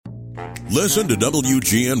Listen to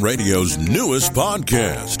WGN Radio's newest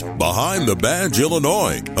podcast, Behind the Badge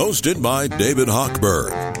Illinois, hosted by David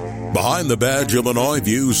Hochberg. Behind the Badge Illinois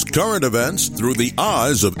views current events through the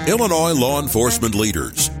eyes of Illinois law enforcement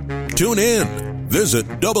leaders. Tune in. Visit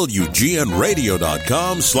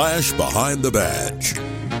WGNRadio.com/Behind the Badge.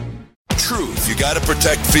 Truth. You got to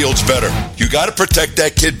protect Fields better. You got to protect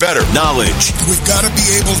that kid better. Knowledge. We've got to be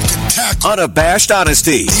able to tackle. Unabashed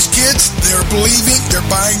honesty. These kids, they're believing, they're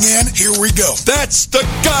buying in. Here we go. That's the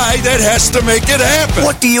guy that has to make it happen.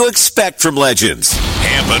 What do you expect from legends?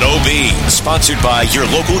 Hampton OB. Sponsored by your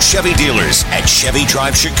local Chevy dealers at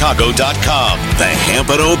ChevyDriveChicago.com. The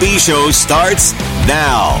Hampton OB show starts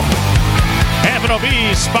now. Hampton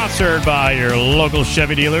OB, sponsored by your local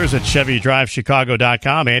Chevy dealers at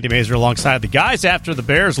ChevyDriveChicago.com. Andy Mazer alongside the guys after the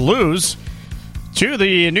Bears lose to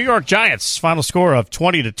the New York Giants. Final score of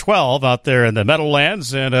 20-12 out there in the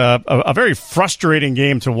Meadowlands, and a very frustrating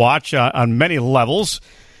game to watch on many levels.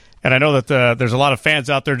 And I know that there's a lot of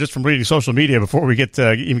fans out there just from reading social media before we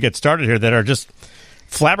even get started here that are just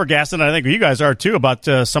flabbergasted, and I think you guys are too, about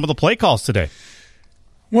some of the play calls today.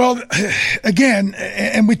 Well, again,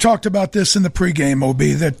 and we talked about this in the pregame, OB,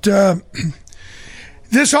 that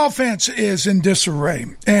this offense is in disarray.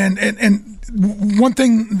 And one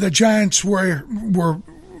thing the Giants were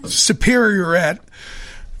superior at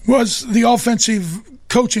was the offensive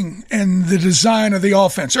coaching and the design of the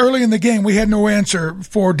offense. Early in the game, we had no answer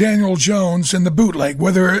for Daniel Jones and the bootleg,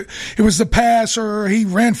 whether it was the pass or he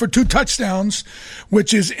ran for 2 touchdowns,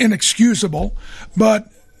 which is inexcusable. But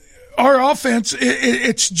our offense,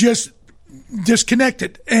 it's just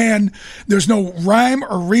disconnected, and there's no rhyme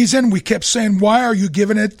or reason. We kept saying, why are you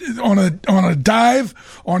giving it on a dive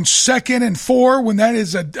on 2nd and 4 when that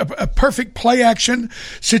is a perfect play action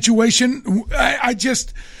situation?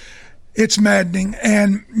 It's maddening.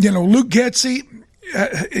 And, Luke Getsy,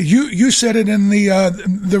 you said it in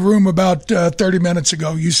the room about 30 minutes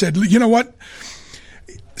ago. You said, you know what?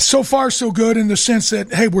 So far, so good in the sense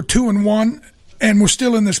that, hey, we're 2-1. And we're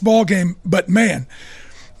still in this ball game, but man,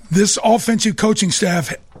 this offensive coaching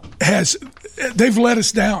staff they've let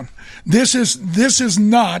us down. This is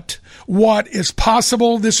not what is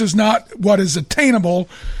possible. This is not what is attainable.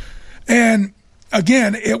 And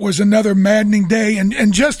again, it was another maddening day.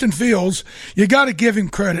 And Justin Fields, you got to give him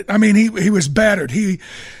credit. I mean, he was battered.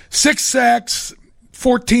 6 sacks,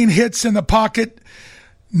 14 hits in the pocket.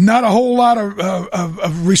 Not a whole lot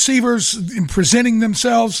of receivers presenting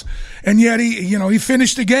themselves, and yet he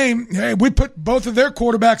finished the game. Hey, we put both of their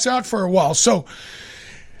quarterbacks out for a while. So,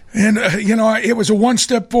 and it was a 1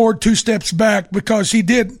 step forward, 2 steps back, because he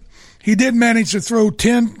did manage to throw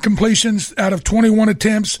 10 completions out of 21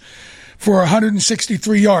 attempts for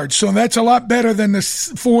 163 yards. So that's a lot better than the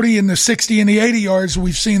 40 and the 60 and the 80 yards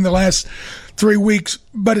we've seen the last 3 weeks,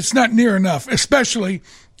 but it's not near enough, especially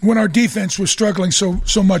when our defense was struggling so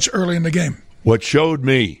much early in the game. What showed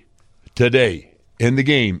me today in the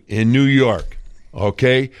game in New York,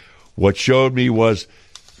 what showed me was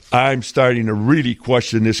I'm starting to really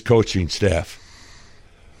question this coaching staff.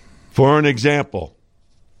 For an example,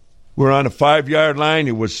 we're on a 5-yard line.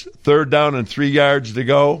 It was 3rd down and 3 yards to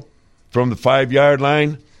go from the 5-yard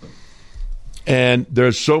line. And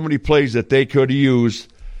there's so many plays that they could have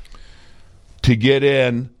used to get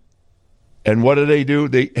in. And what do?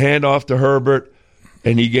 They hand off to Herbert,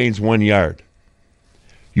 and he gains 1 yard.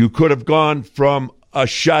 You could have gone from a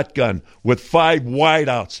shotgun with 5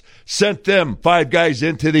 wideouts, sent them 5 guys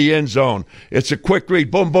into the end zone. It's a quick read,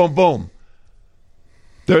 boom, boom, boom.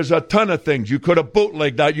 There's a ton of things. You could have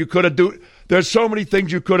bootlegged out. There's so many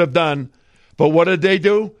things you could have done. But what did they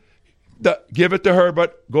do? Give it to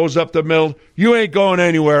Herbert, goes up the middle. You ain't going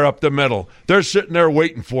anywhere up the middle. They're sitting there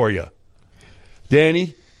waiting for you.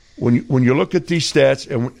 Danny, when you look at these stats,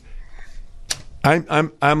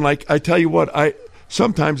 and I'm like, I tell you what,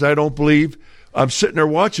 sometimes I don't believe. I'm sitting there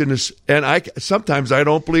watching this, and sometimes I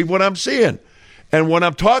don't believe what I'm seeing. And what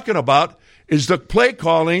I'm talking about is the play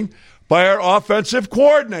calling by our offensive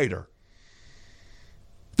coordinator.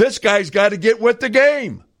 This guy's got to get with the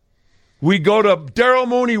game. We go to Darryl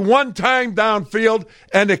Mooney one time downfield,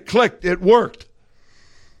 and it clicked. It worked.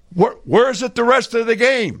 Where is it the rest of the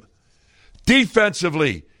game?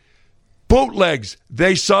 Defensively, bootlegs.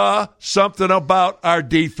 They saw something about our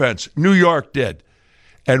defense. New York did.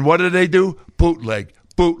 And what did they do?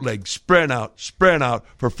 Bootleg, sprint out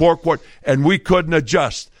for 4 quarters. And we couldn't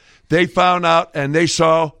adjust. They found out and they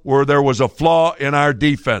saw where there was a flaw in our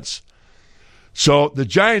defense. So the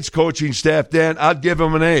Giants coaching staff, Dan, I'd give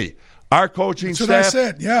them an A. Our coaching staff. That's what I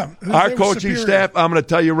said, yeah. Our coaching staff, I'm going to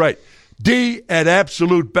tell you right. D at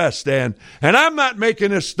absolute best, Dan. And I'm not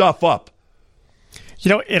making this stuff up.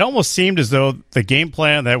 It almost seemed as though the game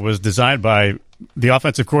plan that was designed by the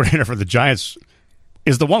offensive coordinator for the Giants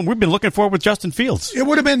is the one we've been looking for with Justin Fields. It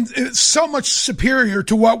would have been so much superior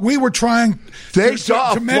to what we were trying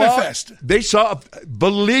to manifest. They saw,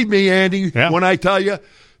 believe me, Andy, when I tell you,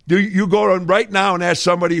 you go on right now and ask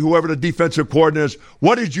somebody, whoever the defensive coordinator is,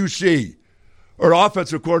 what did you see? Or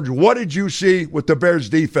offensive coordinator, what did you see with the Bears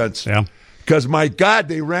defense? Yeah. Because, my God,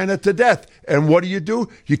 they ran it to death. And what do?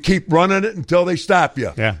 You keep running it until they stop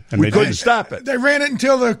you. Yeah, and we couldn't stop it. They ran it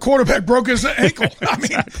until the quarterback broke his ankle. I mean,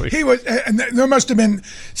 exactly. He was, and there must have been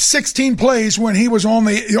 16 plays when he was on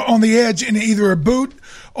the edge in either a boot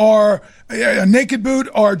or a naked boot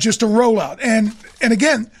or just a rollout. And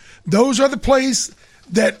again, those are the plays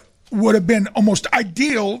that would have been almost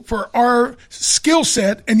ideal for our skill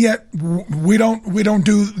set, and yet we don't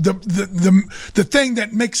do the thing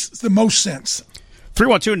that makes the most sense.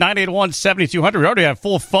 312-981-7200. We already have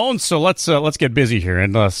full phones, so let's get busy here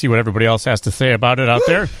and see what everybody else has to say about it out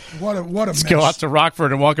there. What a let's mess. go out to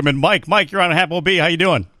Rockford and welcome in Mike. Mike, you're on Hap OB. How you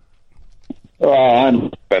doing?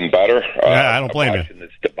 I'm been better. I don't blame you.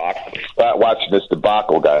 Watching this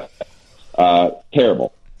debacle, guys.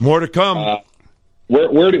 Terrible. More to come.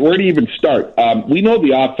 Where do you even start? We know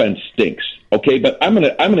the offense stinks, okay? But I'm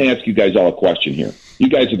gonna ask you guys all a question here. You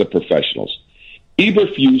guys are the professionals.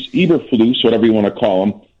 Eberflus, whatever you want to call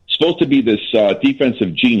him, supposed to be this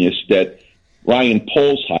defensive genius that Ryan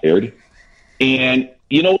Poles hired. And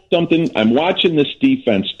you know something? I'm watching this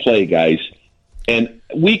defense play, guys, and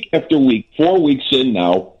week after week, 4 weeks in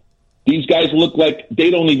now, these guys look like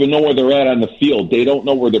they don't even know where they're at on the field. They don't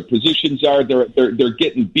know where their positions are. They're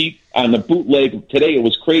getting beat on the bootleg. Today it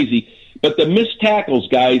was crazy. But the missed tackles,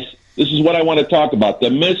 guys, this is what I want to talk about.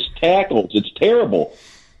 The missed tackles. It's terrible.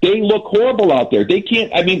 They look horrible out there. They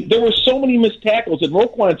can't. I mean, there were so many missed tackles, and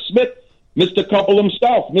Roquan Smith missed a couple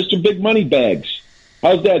himself. Mr. Big Money Bags.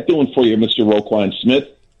 How's that doing for you, Mr. Roquan Smith?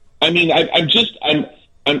 I mean, I'm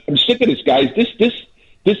sick of this, guys.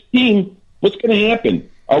 This team. What's going to happen?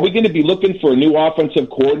 Are we going to be looking for a new offensive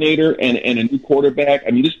coordinator and a new quarterback?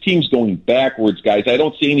 I mean, this team's going backwards, guys. I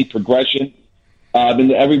don't see any progression.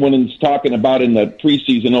 Everyone is talking about in the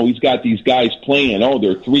preseason, he's got these guys playing.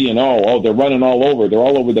 They're 3-0. They're running all over. They're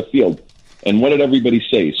all over the field. And what did everybody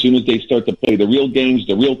say? As soon as they start to play the real games,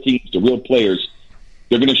 the real teams, the real players,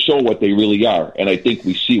 they're going to show what they really are. And I think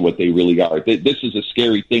we see what they really are. This is a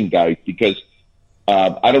scary thing, guys, because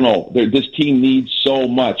I don't know. This team needs so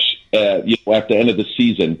much. At the end of the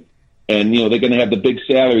season, and they're going to have the big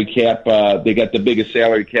salary cap. They got the biggest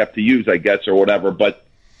salary cap to use, I guess, or whatever,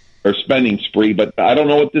 or spending spree. But I don't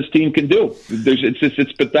know what this team can do.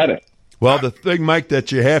 It's pathetic. Well, the thing, Mike,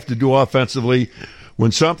 that you have to do offensively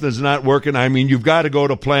when something's not working, I mean, you've got to go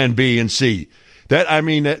to Plan B and C.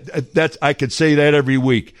 That's I could say that every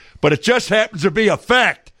week, but it just happens to be a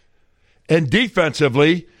fact. And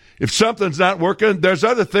defensively, if something's not working, there's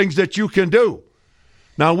other things that you can do.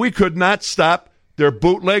 Now, we could not stop their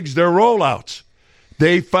bootlegs, their rollouts.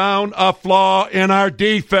 They found a flaw in our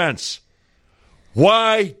defense.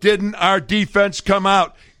 Why didn't our defense come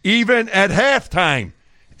out, even at halftime,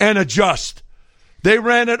 and adjust? They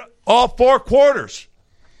ran it all 4 quarters.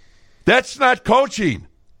 That's not coaching.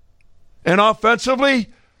 And offensively,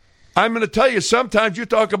 I'm going to tell you, sometimes you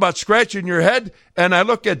talk about scratching your head, and I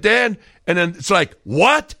look at Dan, and then it's like,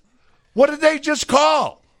 what? What did they just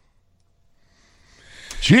call?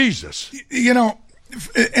 Jesus.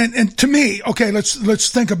 And to me, okay, let's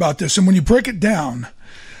think about this. And when you break it down,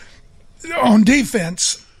 on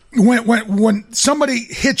defense, when somebody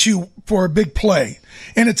hits you for a big play,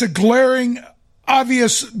 and it's a glaring,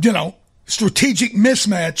 obvious, strategic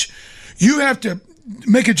mismatch, you have to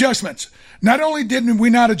make adjustments. Not only didn't we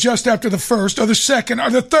not adjust after the first or the second or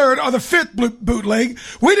the third or the fifth bootleg,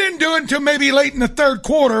 we didn't do it until maybe late in the third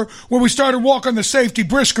quarter where we started walking the safety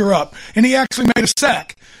Brisker up, and he actually made a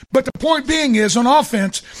sack. But the point being is, on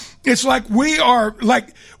offense, it's like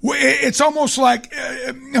it's almost like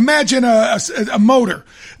imagine a motor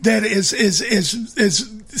that is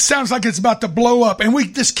sounds like it's about to blow up, and we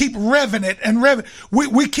just keep revving it and revving.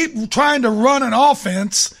 We keep trying to run an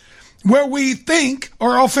offense where we think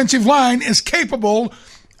our offensive line is capable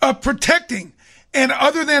of protecting. And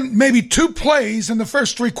other than maybe 2 plays in the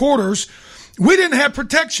first 3 quarters, we didn't have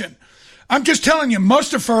protection. I'm just telling you,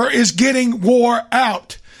 Mustafa is getting wore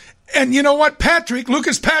out. And you know what?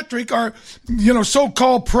 Lucas Patrick, our,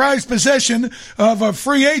 so-called prized possession of a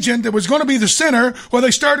free agent that was going to be the center, well, they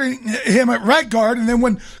started him at right guard. And then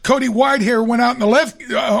when Cody Whitehair went out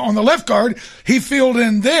on the left guard, he filled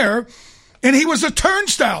in there. and he was a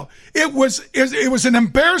turnstile. It was an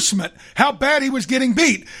embarrassment how bad he was getting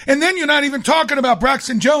beat. And then you're not even talking about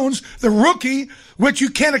Braxton Jones, the rookie, which you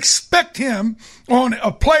can't expect him on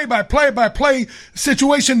a play-by-play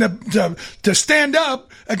situation to stand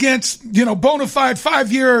up against, bona fide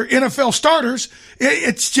 5-year NFL starters.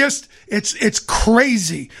 It's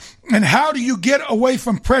crazy. And how do you get away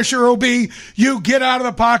from pressure, OB? You get out of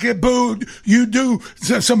the pocket, boo. You do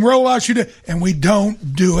some rollouts, and we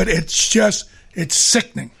don't do it. It's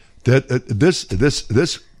sickening.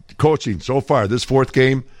 This coaching so far, this fourth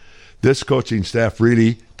game, this coaching staff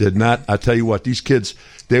really did not. I tell you what, these kids,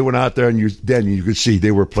 they went out there and you could see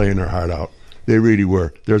they were playing their heart out. They really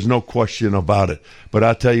were. There's no question about it. But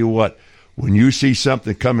I tell you what, when you see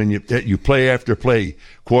something coming, you play after play,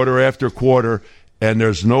 quarter after quarter, and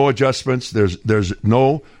there's no adjustments. There's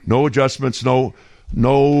no adjustments, no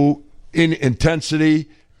intensity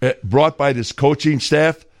brought by this coaching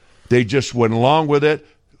staff. They just went along with it.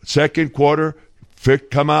 Second quarter,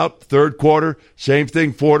 come out. Third quarter, same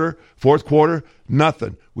thing. Fourth quarter,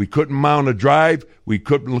 nothing. We couldn't mount a drive. We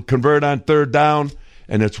couldn't convert on third down,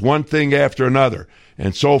 and it's one thing after another.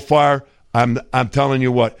 And so far, I'm telling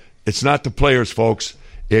you what, it's not the players, folks.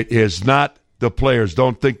 It is not the players.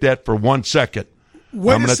 Don't think that for 1 second. I'm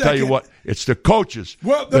going to tell you what, it's the coaches.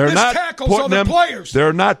 Well, the missed tackles are the players.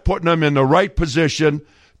 They're not putting them in the right position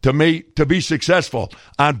to be successful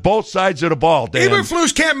on both sides of the ball, Dan.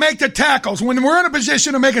 Eberflus can't make the tackles. When we're in a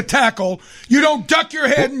position to make a tackle, you don't duck your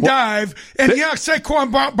head and dive. And Saquon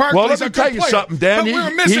Barkley's a good player. Well, let me tell you something, Dan. But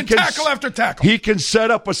we're missing tackle after tackle. He can set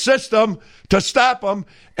up a system to stop him.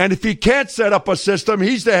 And if he can't set up a system,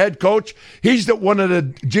 he's the head coach. He's one of the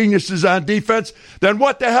geniuses on defense. Then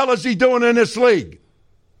what the hell is he doing in this league?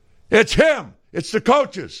 It's him. It's the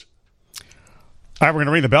coaches. All right, we're going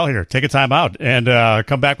to ring the bell here. Take a time out and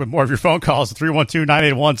come back with more of your phone calls at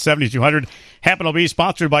 312-981-7200. Happen will be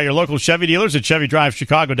sponsored by your local Chevy dealers at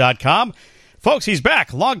ChevyDriveChicago.com. Folks, he's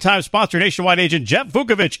back. Longtime sponsor, Nationwide agent Jeff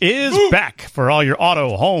Vukovich is back for all your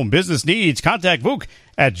auto, home, business needs. Contact Vuk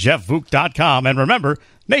at JeffVuk.com. And remember,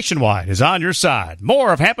 Nationwide is on your side.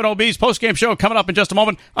 More of Hampton OB's postgame show coming up in just a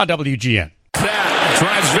moment on WGN. That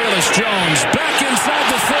drives Velus Jones back inside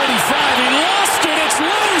the 35. He lost it. It's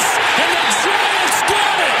loose. And the Giants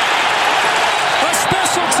get it. A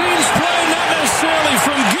special teams play, not necessarily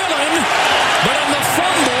from Gillen, but on the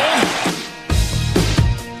fumble.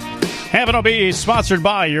 Hampton OB is sponsored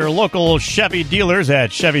by your local Chevy dealers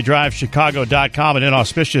at ChevyDriveChicago.com. An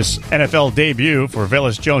inauspicious NFL debut for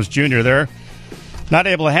Velus Jones Jr. there. Not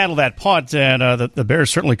able to handle that punt, and the Bears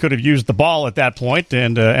certainly could have used the ball at that point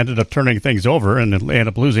and ended up turning things over and ended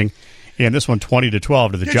up losing in this one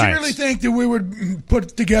 20-12 to the Giants. Did you really think that we would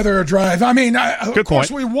put together a drive? I mean, of course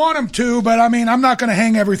we want him to, but I mean, I'm not going to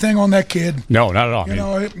hang everything on that kid. No, not at all.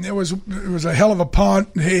 It was a hell of a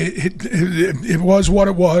punt. It was what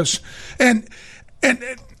it was, and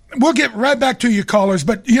we'll get right back to you callers.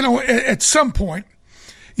 But at some point,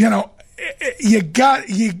 you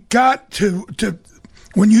got to.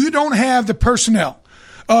 When you don't have the personnel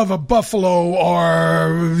of a Buffalo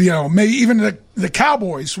or, maybe even the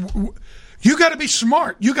Cowboys, you got to be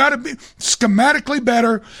smart. You got to be schematically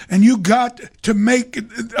better, and you got to make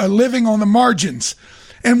a living on the margins.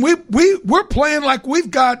 And we're playing like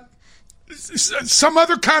we've got some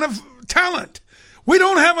other kind of talent. We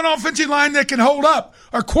don't have an offensive line that can hold up.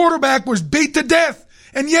 Our quarterback was beat to death,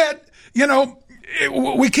 and yet,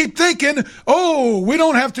 we keep thinking, we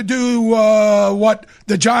don't have to do what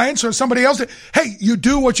the Giants or somebody else did. Hey, you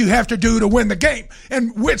do what you have to do to win the game.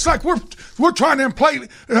 And it's like we're trying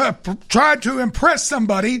to impress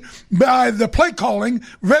somebody by the play calling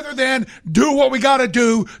rather than do what we got to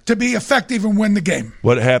do to be effective and win the game.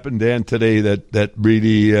 What happened, Dan, today that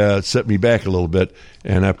really set me back a little bit,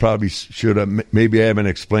 and I probably should have, maybe I haven't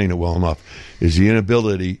explained it well enough, is the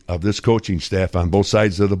inability of this coaching staff on both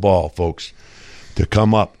sides of the ball, folks, to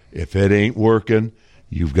come up. If it ain't working,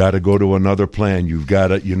 you've got to go to another plan. You've got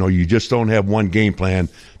to, you just don't have one game plan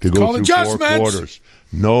to go through 4 quarters.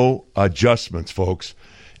 No adjustments, folks.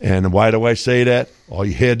 And why do I say that? All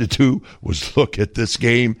you had to do was look at this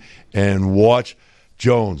game and watch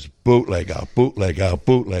Jones bootleg out,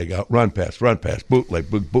 run pass, bootleg,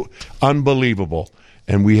 unbelievable.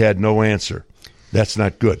 And we had no answer. That's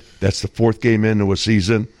not good. That's the 4th game into a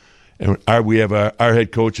season. And our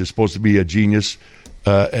head coach is supposed to be a genius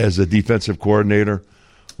as a defensive coordinator.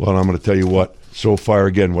 Well, I'm going to tell you what. So far,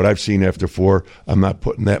 again, what I've seen after 4, I'm not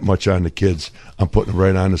putting that much on the kids. I'm putting it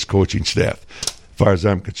right on this coaching staff. As far as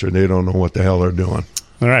I'm concerned, they don't know what the hell they're doing.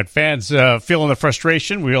 All right, fans feeling the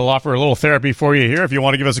frustration. We'll offer a little therapy for you here. If you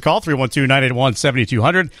want to give us a call,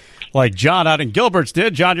 312-981-7200. like John out in Gilbert's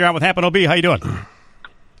did. John, you're on with Hampton OB. How you doing?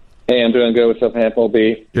 Hey, I'm doing good. What's up, Hampton OB?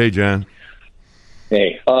 Hey, John.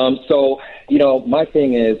 Hey. So, my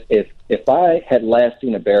thing is, if I had last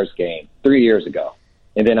seen a Bears game 3 years ago,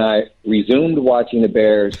 and then I resumed watching the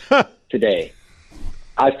Bears today,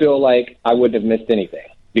 I feel like I wouldn't have missed anything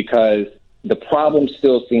because the problem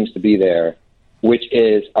still seems to be there, which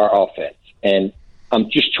is our offense. And I'm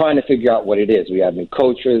just trying to figure out what it is. We have new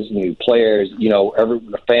coaches, new players.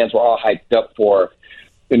 The fans were all hyped up for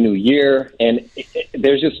the new year. And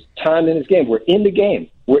there's just time in this game. We're in the game.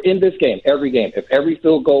 We're in this game, every game. If every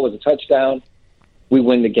field goal was a touchdown, we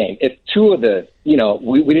win the game. If two of the,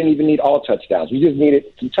 we didn't even need all touchdowns. We just needed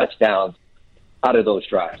some touchdowns out of those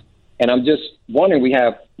drives. And I'm just wondering, we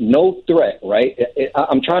have no threat, right?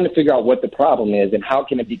 I'm trying to figure out what the problem is and how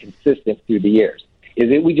can it be consistent through the years. Is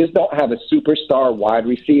it we just don't have a superstar wide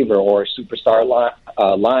receiver or a superstar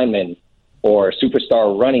lineman or a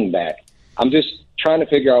superstar running back? I'm just trying to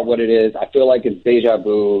figure out what it is. I feel like it's deja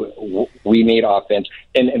vu. We need offense.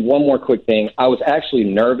 And one more quick thing. I was actually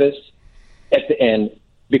nervous at the end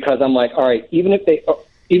because I'm like, all right, even if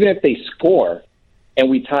they score and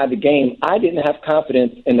we tie the game, I didn't have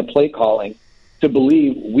confidence in the play calling to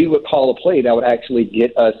believe we would call a play that would actually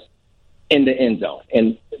get us in the end zone.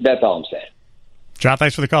 And that's all I'm saying. John,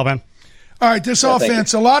 thanks for the call, man. All right, this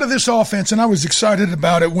offense, a lot of this offense, and I was excited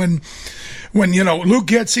about it when Luke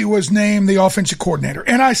Getsy was named the offensive coordinator.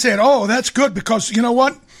 And I said, oh, that's good because you know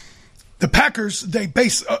what? The Packers, they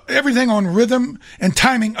base everything on rhythm and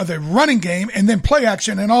timing of the running game and then play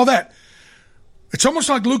action and all that. It's almost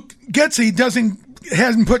like Luke Getsy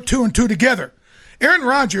hasn't put two and two together. Aaron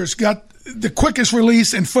Rodgers got the quickest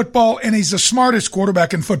release in football, and he's the smartest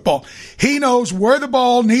quarterback in football. He knows where the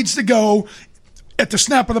ball needs to go at the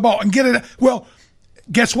snap of the ball and get it. Well,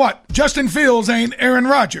 guess what? Justin Fields ain't Aaron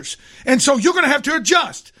Rodgers. And so you're going to have to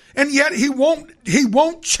adjust. And yet he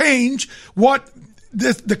won't change what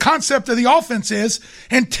the concept of the offense is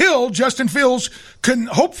until Justin Fields can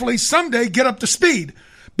hopefully someday get up to speed.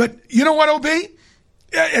 But you know what, OB?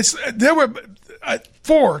 There were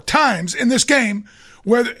 4 times in this game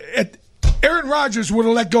where Aaron Rodgers would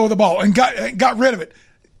have let go of the ball and got rid of it.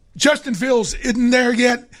 Justin Fields isn't there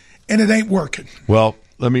yet, and it ain't working. Well,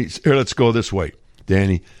 let's go this way,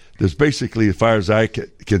 Danny. There's basically, as far as I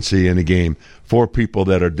can see in a game, 4 people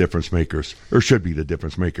that are difference makers, or should be the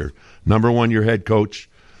difference maker. Number 1, your head coach.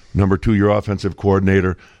 Number 2, your offensive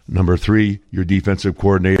coordinator. Number 3, your defensive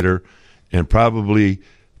coordinator. And probably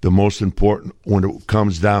the most important, when it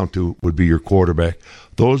comes down to, would be your quarterback.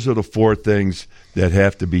 Those are the 4 things that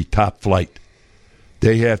have to be top flight.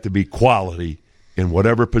 They have to be quality in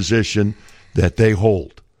whatever position that they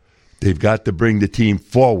hold. They've got to bring the team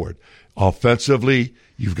forward. Offensively,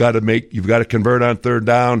 you've got to convert on third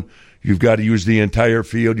down. You've got to use the entire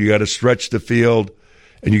field. You got to stretch the field,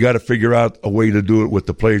 and you got to figure out a way to do it with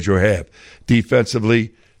the players you have.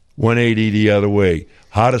 Defensively, 180 the other way.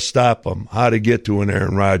 How to stop them, how to get to an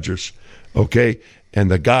Aaron Rodgers, okay? And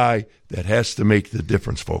the guy that has to make the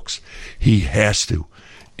difference, folks, he has to.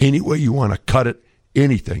 Any way you want to cut it,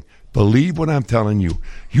 anything. Believe what I'm telling you.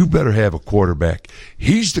 You better have a quarterback.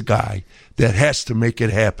 He's the guy that has to make it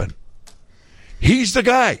happen. He's the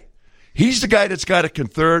guy. He's the guy that's got to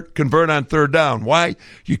convert on third down. Why?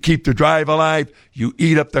 You keep the drive alive. You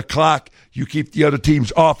eat up the clock. You keep the other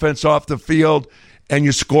team's offense off the field, and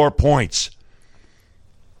you score points.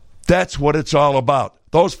 That's what it's all about.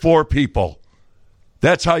 Those 4 people.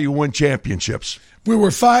 That's how you win championships. We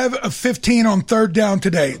were 5 of 15 on third down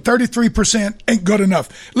today. 33% ain't good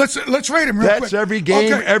enough. Let's rate him real quick. That's every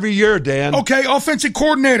game, every year, Dan. Okay, offensive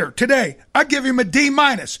coordinator today. I give him a D-.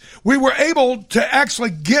 We were able to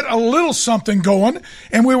actually get a little something going,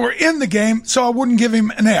 and we were in the game, so I wouldn't give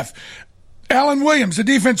him an F. Alan Williams, the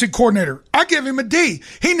defensive coordinator. I give him a D.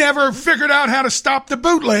 He never figured out how to stop the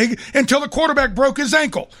bootleg until the quarterback broke his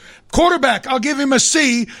ankle. Quarterback, I'll give him a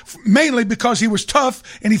C, mainly because he was tough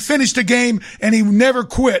and he finished the game and he never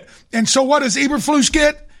quit. And so what does Eberflus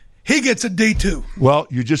get? He gets a D too. Well,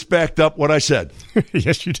 you just backed up what I said.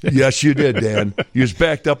 Yes, you did. Yes, you did, Dan. You just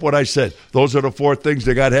backed up what I said. Those are the 4 things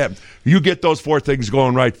that got to happen. You get those 4 things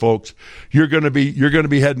going right, folks. You're going to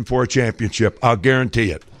be heading for a championship. I'll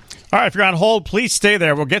guarantee it. All right, if you're on hold, please stay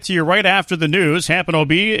there. We'll get to you right after the news. Hampton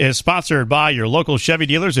OB is sponsored by your local Chevy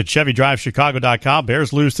dealers at ChevyDriveChicago.com.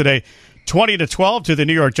 Bears lose today 20-12 to the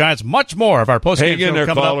New York Giants. Much more of our postgame show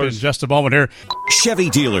coming up in just a moment here. Chevy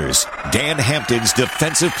dealers, Dan Hampton's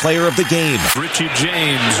defensive player of the game. Richie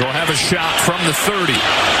James will have a shot from the 30.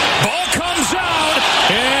 Ball comes out,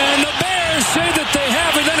 and the Bears say that they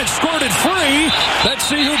have it, then it's squirted free. Let's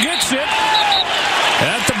see who gets it.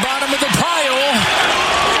 At the bottom of the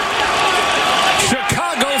pile.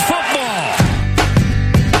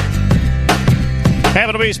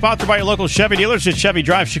 Happen to be sponsored by your local Chevy dealers at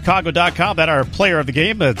ChevyDriveChicago.com. That our player of the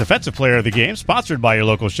game, the defensive player of the game, sponsored by your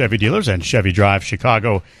local Chevy dealers and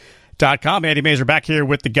ChevyDriveChicago.com. Andy Mazer back here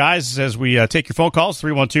with the guys as we take your phone calls,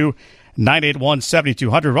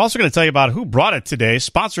 312-981-7200. We're also going to tell you about who brought it today,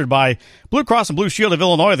 sponsored by Blue Cross and Blue Shield of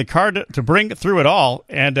Illinois, the card to bring through it all.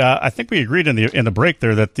 And I think we agreed in the break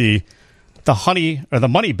there that the honey or the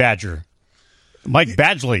money badger, Mike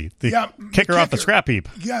Badgley, the kicker off the scrap heap.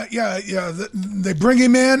 Yeah. They bring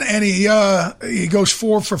him in, and he goes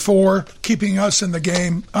 4 for 4, keeping us in the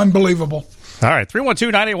game. Unbelievable. All right,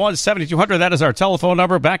 312-981-7200. That is our telephone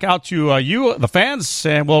number. Back out to you, the fans,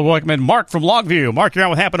 and we'll welcome in Mark from Longview. Mark, you're on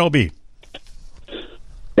with Happen OB. Hey,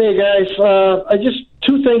 guys. I just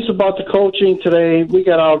two things about the coaching today. We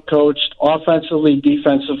got out-coached offensively,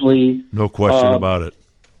 defensively. No question about it.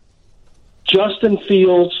 Justin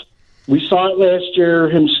Fields, we saw it last year,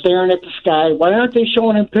 him staring at the sky. Why aren't they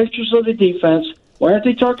showing him pictures of the defense? Why aren't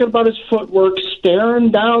they talking about his footwork,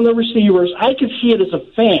 staring down the receivers? I can see it as a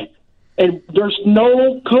fan. And there's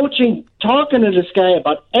no coaching talking to this guy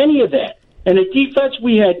about any of that. And the defense,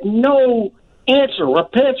 we had no answer. Our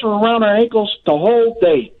pants were around our ankles the whole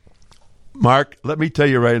day. Mark, let me tell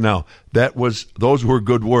you right now, those were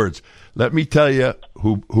good words. Let me tell you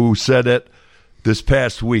who said it this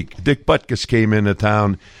past week. Dick Butkus came into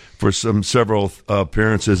town for several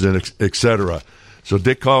appearances and et cetera. So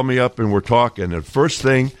Dick called me up and we're talking. And the first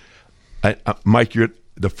thing, Mike,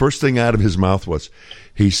 the first thing out of his mouth was,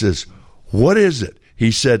 he says, "What is it?"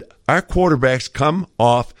 He said, "Our quarterbacks come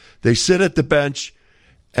off, they sit at the bench,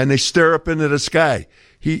 and they stare up into the sky."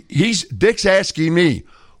 Dick's asking me,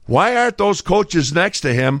 why aren't those coaches next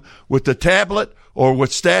to him with the tablet or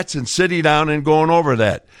with stats and sitting down and going over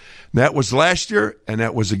that? And that was last year, and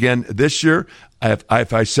that was again this year. If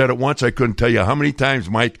I said it once, I couldn't tell you how many times,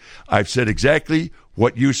 Mike, I've said exactly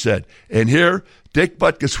what you said. And here, Dick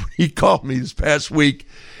Butkus, he called me this past week,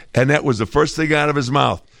 and that was the first thing out of his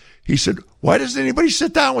mouth. He said, "Why doesn't anybody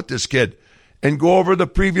sit down with this kid and go over the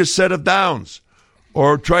previous set of downs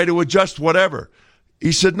or try to adjust whatever?"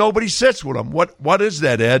 He said, "Nobody sits with him." What is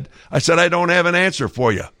that, Ed? I said, "I don't have an answer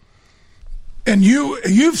for you." And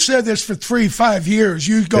you've said this for 3-5 years.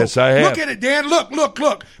 You go, yes, I have. Look at it, Dan. Look.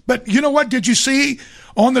 But you know what? Did you see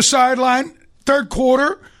on the sideline, third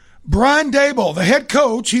quarter, Brian Daboll, the head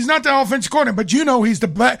coach, he's not the offensive coordinator, but you know he's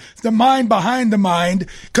the mind behind the mind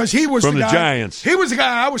because he was from the guy. Giants. He was the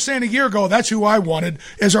guy I was saying a year ago, that's who I wanted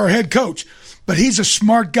as our head coach. But he's a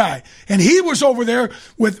smart guy. And he was over there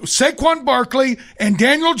with Saquon Barkley and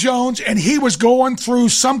Daniel Jones, and he was going through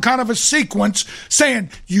some kind of a sequence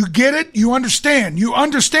saying, "You get it? You understand? You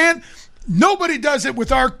understand?" Nobody does it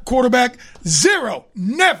with our quarterback. Zero.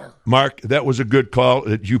 Never. Mark, that was a good call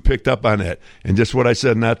that you picked up on that. And just what I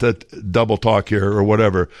said, not to double talk here or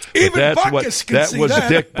whatever. Even Butkus can see that. That was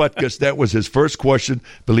Dick Butkus. That was his first question.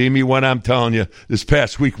 Believe me when I'm telling you, this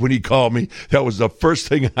past week when he called me, that was the first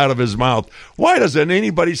thing out of his mouth. Why doesn't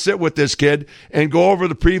anybody sit with this kid and go over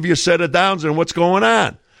the previous set of downs and what's going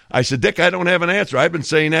on? I said, "Dick, I don't have an answer. I've been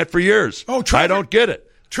saying that for years. I don't get it."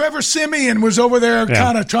 Trevor Siemian was over there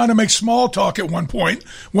kind of trying to make small talk at one point.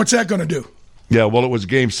 What's that going to do? Yeah, well, it was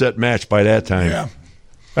game, set, match by that time. Yeah.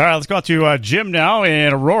 All right, let's go to Jim now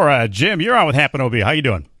in Aurora. Jim, you're on with Happen OB. How you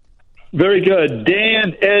doing? Very good.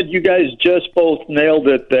 Dan, Ed, you guys just both nailed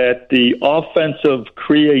it, that the offensive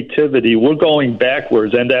creativity, we're going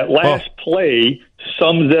backwards, and that last play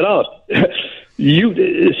sums it up.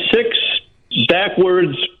 6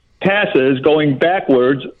 backwards passes going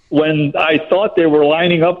backwards when I thought they were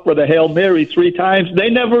lining up for the Hail Mary 3 times.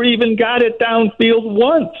 They never even got it downfield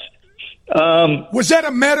once. Was that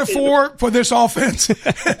a metaphor for this offense? I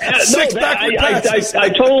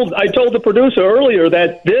told the producer earlier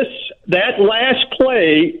that that last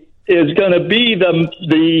play is going to be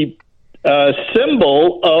the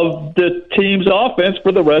symbol of the team's offense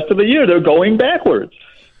for the rest of the year. They're going backwards.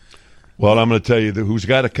 Well, I'm going to tell you who's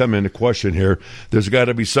got to come into question here. There's got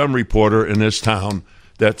to be some reporter in this town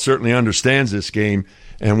that certainly understands this game.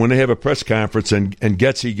 And when they have a press conference and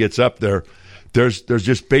Getsy gets up there, there's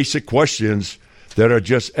just basic questions that are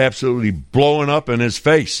just absolutely blowing up in his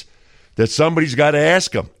face that somebody's got to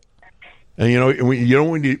ask him. And, we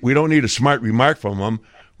don't need a smart remark from him.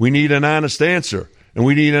 We need an honest answer. And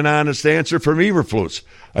we need an honest answer from Eberflus.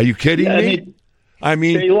 Are you kidding me? I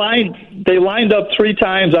mean, they lined up 3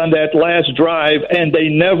 times on that last drive, and they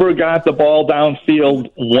never got the ball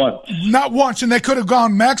downfield once. Not once, and they could have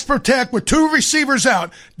gone max protect with 2 receivers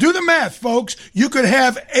out. Do the math, folks. You could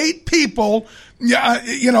have 8 people,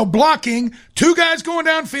 blocking, 2 guys going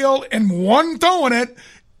downfield, and 1 throwing it,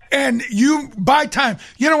 and you buy time.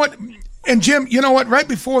 You know what? And Jim, you know what? Right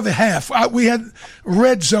before the half, we had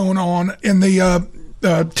Red Zone on in the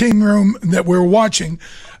team room that we were watching,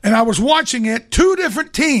 and I was watching it. Two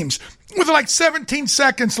different teams with like 17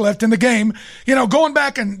 seconds left in the game, going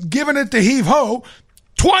back and giving it to heave-ho.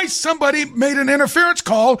 Twice somebody made an interference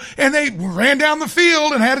call, and they ran down the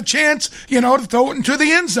field and had a chance, to throw it into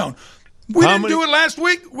the end zone. We didn't do it last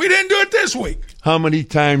week. We didn't do it this week. How many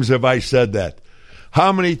times have I said that?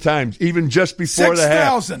 How many times, even just before the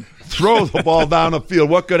half? 6,000. Throw the ball down the field.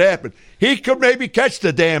 What could happen? He could maybe catch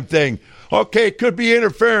the damn thing. Okay, it could be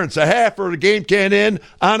interference, a half, or the game can't end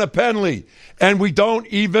on a penalty. And we don't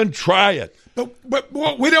even try it. But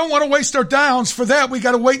we don't want to waste our downs for that. We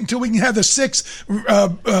got to wait until we can have the 6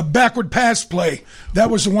 backward pass play. That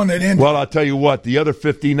was the one that ended. Well, I'll tell you what, the other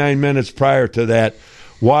 59 minutes prior to that,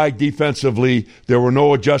 why defensively there were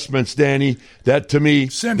no adjustments, Danny? That to me,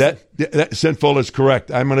 that sinful is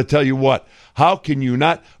correct. I'm going to tell you what. How can you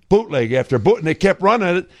not bootleg after boot? And they kept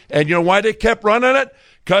running it. And you know why they kept running it?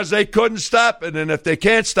 Because they couldn't stop it. And if they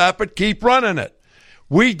can't stop it, keep running it.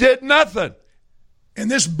 We did nothing. And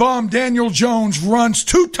this bum, Daniel Jones, runs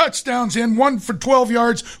 2 touchdowns in, one for 12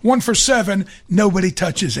 yards, one for 7. Nobody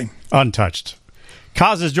touches him. Untouched.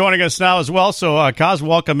 Kaz is joining us now as well. So, Kaz,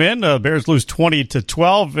 welcome in. Bears lose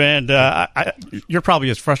 20-12, and you're probably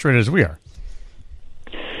as frustrated as we are.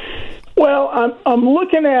 Well, I'm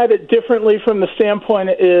looking at it differently from the standpoint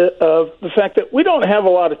of the fact that we don't have a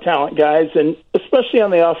lot of talent, guys, and especially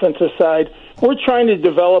on the offensive side. We're trying to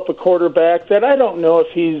develop a quarterback that I don't know if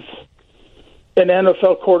he's an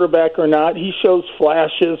NFL quarterback or not. He shows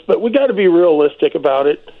flashes, but we got to be realistic about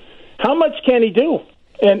it. How much can he do?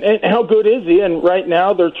 And how good is he? And right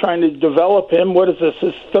now they're trying to develop him. What is this,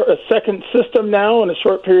 a second system now in a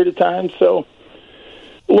short period of time? So,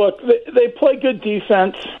 look, they play good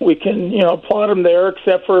defense. We can, applaud them there,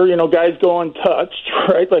 except for, guys go untouched,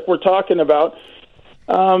 right, like we're talking about.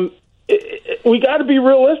 We got to be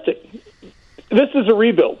realistic. This is a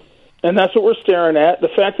rebuild, and that's what we're staring at. The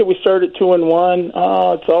fact that we started 2-1,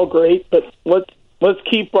 it's all great, but let's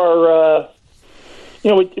keep our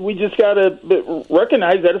we just got to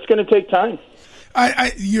recognize that it's going to take time.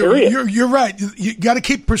 You're right. You got to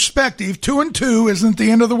keep perspective. 2-2 isn't the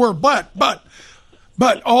end of the world. But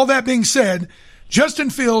all that being said, Justin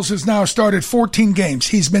Fields has now started 14 games.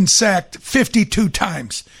 He's been sacked 52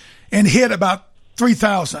 times and hit about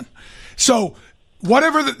 3,000. So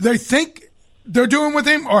whatever they think they're doing with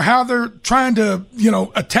him or how they're trying to,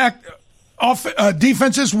 attack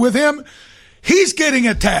defenses with him, he's getting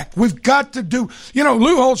attacked. We've got to do,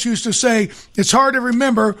 Lou Holtz used to say, it's hard to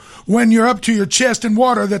remember when you're up to your chest in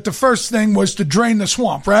water that the first thing was to drain the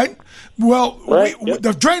swamp, right? Well,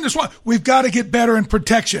 to drain the swamp, we've got to get better in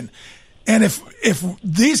protection. And if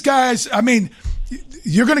these guys,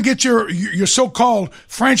 you're going to get your so-called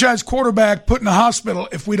franchise quarterback put in the hospital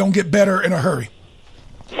if we don't get better in a hurry.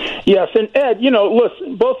 Yes, and Ed,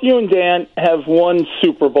 listen, both you and Dan have won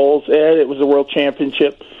Super Bowls. Ed, it was a world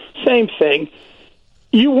championship. Same thing.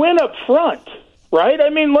 You win up front, right?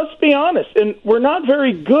 Let's be honest. And we're not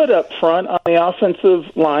very good up front on the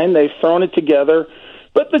offensive line. They've thrown it together.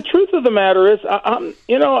 But the truth of the matter is, can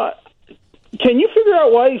you figure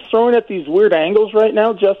out why he's throwing at these weird angles right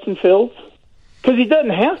now, Justin Fields? Because he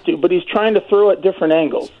doesn't have to, but he's trying to throw at different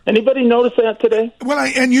angles. Anybody notice that today? Well,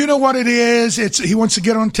 and you know what it is? He wants to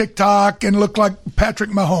get on TikTok and look like Patrick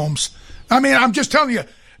Mahomes. I'm just telling you.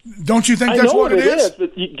 Don't you think that's what it is?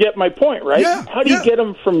 But you get my point, right? Yeah, how do you get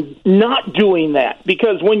them from not doing that?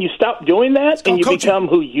 Because when you stop doing that and you become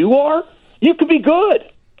who you are, you could be good.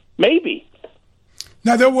 Maybe.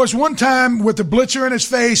 Now, there was one time with the blitzer in his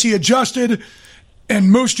face, he adjusted, and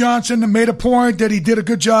Moose Johnson made a point that he did a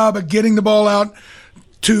good job of getting the ball out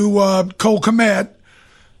to Cole Kmet.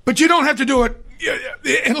 But you don't have to do it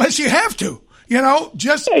unless you have to. At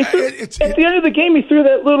the end of the game, he threw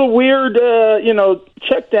that little weird,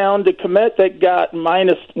 check down to Kmet that got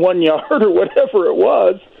 -1 yard or whatever it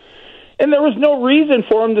was. And there was no reason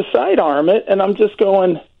for him to sidearm it. And I'm just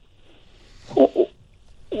going,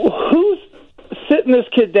 who's sitting this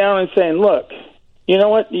kid down and saying, look, you know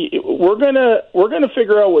what, we're gonna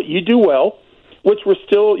figure out what you do well, which we're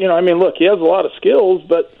still, look, he has a lot of skills,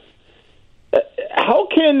 but how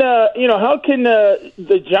can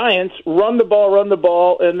the Giants run the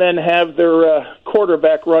ball, and then have their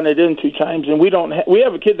quarterback run it in 2 times, and we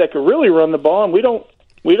have a kid that can really run the ball, and we don't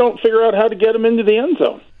figure out how to get him into the end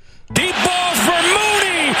zone. Deep ball for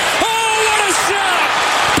Mooney. Oh, what a shot!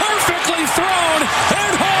 Perfectly thrown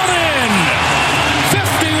and hauled in.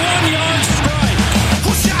 51-yard strike.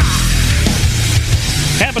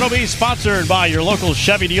 Hampton OB sponsored by your local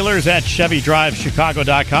Chevy dealers at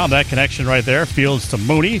ChevyDriveChicago.com. That connection right there, Fields to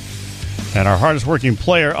Mooney. And our hardest-working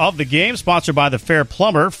player of the game, sponsored by the Fair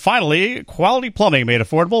Plumber. Finally, quality plumbing made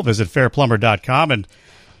affordable. Visit fairplumber.com. And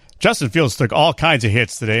Justin Fields took all kinds of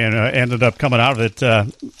hits today and ended up coming out of it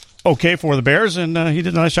okay for the Bears, and he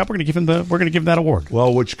did a nice job. We're going to give him that award.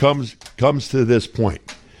 Well, which comes to this point.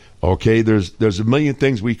 Okay, there's a million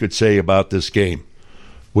things we could say about this game,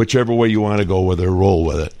 whichever way you want to go with it or roll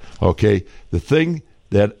with it. Okay, the thing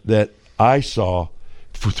that I saw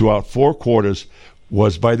throughout 4 quarters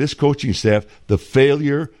was by this coaching staff the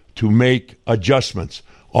failure to make adjustments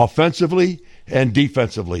offensively and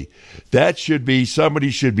defensively. That should be,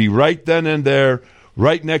 somebody should be right then and there,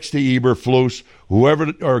 right next to Eberflus, whoever,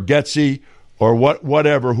 or Getsy, or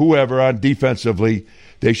whoever on defensively.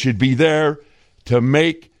 They should be there to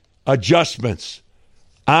make adjustments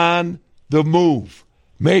on the move.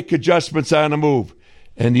 Make adjustments on the move.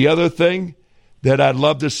 And the other thing that I'd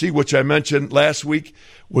love to see, which I mentioned last week,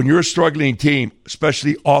 when you're a struggling team,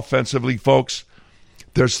 especially offensively, folks,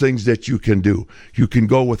 there's things that you can do. You can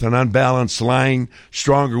go with an unbalanced line,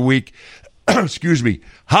 stronger weak. Excuse me.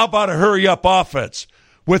 How about a hurry-up offense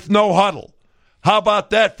with no huddle? How about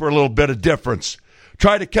that for a little bit of difference?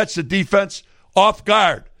 Try to catch the defense off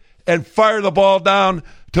guard and fire the ball down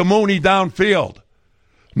to Mooney downfield.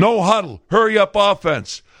 No huddle, hurry-up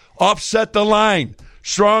offense. Offset the line,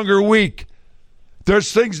 stronger weak.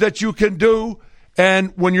 There's things that you can do,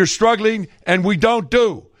 and when you're struggling, and we don't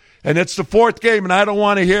do. And it's the 4th game, and I don't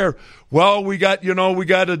want to hear, well, we got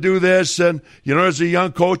to do this, and, there's a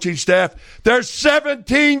young coaching staff. There's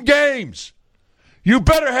 17 games. You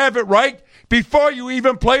better have it right before you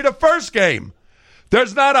even play the first game.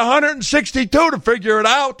 There's not 162 to figure it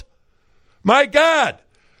out. My God,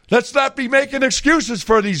 let's not be making excuses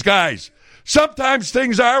for these guys. Sometimes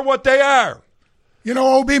things are what they are.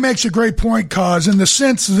 OB makes a great point, Cause, in the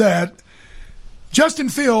sense that Justin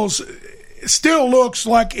Fields still looks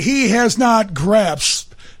like he has not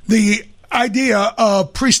grasped the idea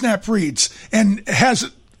of pre-snap reads and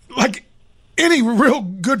has, like, any real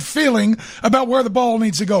good feeling about where the ball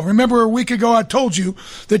needs to go. Remember a week ago I told you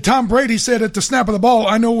that Tom Brady said at the snap of the ball,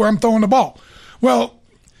 I know where I'm throwing the ball. Well,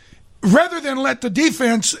 rather than let the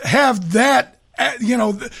defense have that,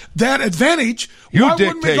 that advantage, why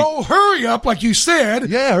wouldn't we go hurry up, like you said?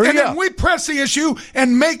 Yeah, hurry up. And then we press the issue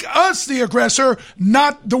and make us the aggressor,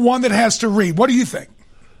 not the one that has to read. What do you think?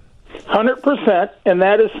 100%, and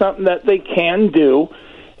that is something that they can do,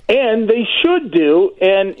 and they should do,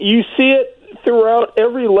 and you see it throughout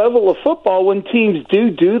every level of football. When teams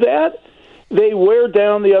do that, they wear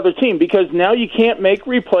down the other team, because now you can't make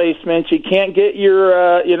replacements. You can't get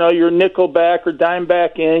your nickel back or dime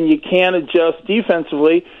back in. You can't adjust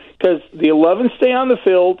defensively because the 11 stay on the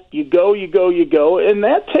field. You go, and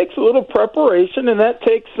that takes a little preparation, and that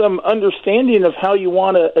takes some understanding of how you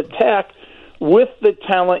want to attack with the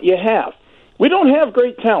talent you have. We don't have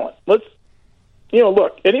great talent. Look,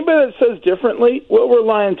 anybody that says differently, well, we're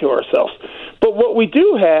lying to ourselves. But what we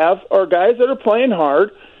do have are guys that are playing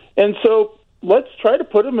hard, and so let's try to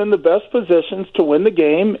put them in the best positions to win the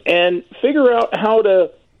game and figure out how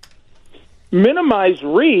to minimize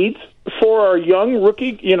reads for our young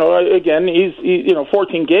rookie. Again, he's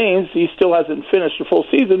 14 games. He still hasn't finished a full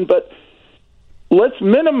season, but let's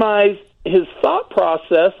minimize his thought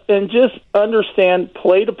process and just understand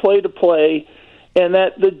play to play, and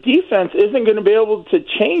that the defense isn't going to be able to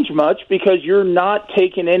change much because you're not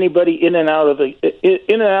taking anybody in and out of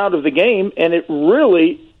the game, and it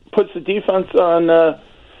really puts the defense on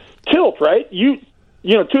tilt, right? Two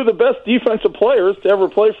of the best defensive players to ever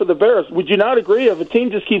play for the Bears. Would you not agree? If a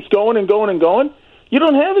team just keeps going and going and going, you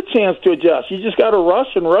don't have a chance to adjust. You just got to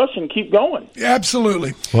rush and keep going.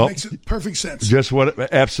 Absolutely. Well, makes perfect sense.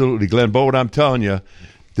 Absolutely, Glenn. But what I'm telling you,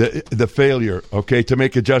 the failure, to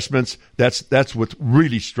make adjustments, that's what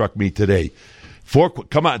really struck me today.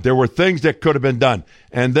 Come on, there were things that could have been done.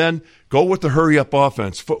 And then go with the hurry-up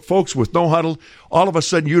offense. Folks, with no huddle, all of a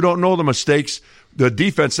sudden you don't know the mistakes. The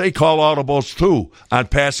defense, they call audibles too on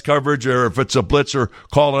pass coverage, or if it's a blitz, or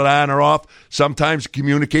call it on or off. Sometimes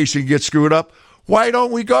communication gets screwed up. Why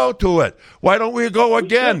don't we go to it? Why don't we go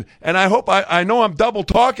again? And I know I'm double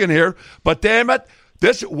talking here, but damn it,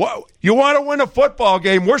 you want to win a football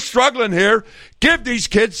game. We're struggling here. Give these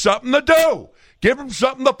kids something to do. Give them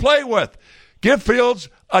something to play with. Give Fields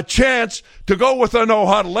a chance to go with a no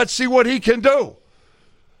huddle. Let's see what he can do. All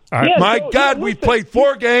right. Yeah, My God, we played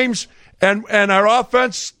 4 games, and our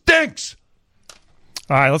offense stinks.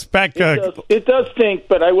 All right, let's back. It does stink,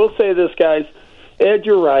 but I will say this, guys. Ed,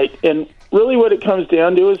 you're right. And really what it comes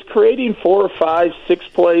down to is creating 4 or 5, 6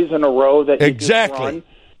 plays in a row that you just run.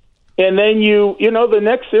 And then the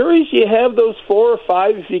next series, you have those 4 or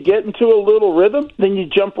 5. If you get into a little rhythm, then you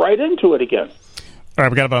jump right into it again. All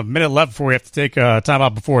right, we got about a minute left before we have to take time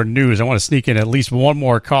out before news. I want to sneak in at least one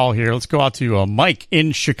more call here. Let's go out to Mike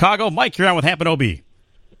in Chicago. Mike, you're on with Hampton OB.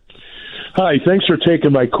 Hi, thanks for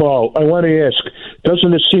taking my call. I want to ask,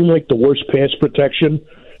 doesn't it seem like the worst pass protection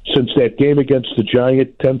since that game against the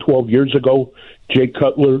Giants 10, 12 years ago? Jay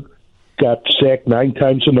Cutler got sacked 9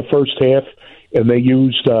 times in the first half, and they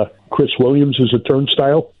used Chris Williams as a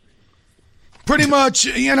turnstile? Pretty much,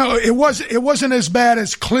 it wasn't as bad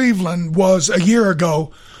as Cleveland was a year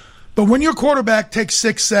ago. But when your quarterback takes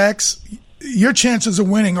 6 sacks, your chances of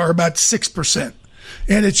winning are about 6%.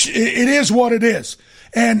 And it is what it is.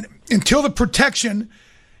 And until the protection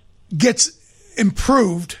gets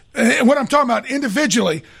improved, and what I'm talking about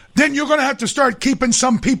individually, then you're going to have to start keeping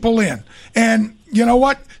some people in. And you know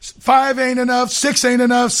what? 5 ain't enough, 6 ain't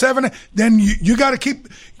enough, 7. Then you got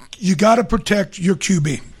to protect your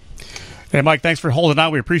QB. Hey, Mike, thanks for holding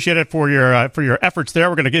on. We appreciate it for your efforts there.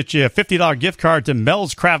 We're going to get you a $50 gift card to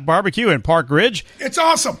Mel's Craft Barbecue in Park Ridge. It's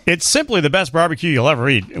awesome. It's simply the best barbecue you'll ever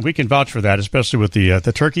eat, and we can vouch for that, especially with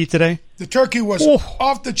the turkey today. The turkey was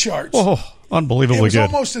off the charts. Oh, unbelievably good. It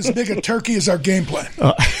was almost as big a turkey as our game plan.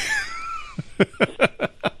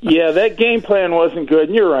 Yeah, that game plan wasn't good,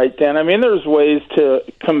 and you're right, Dan. I mean, there's ways to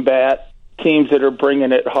combat teams that are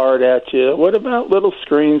bringing it hard at you. What about little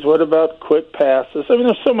screens? What about quick passes? I mean,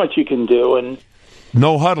 there's so much you can do. And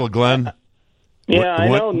no huddle, Glenn. Yeah, I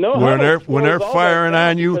know. No huddle. When they're firing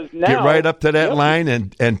on you, get right up to that line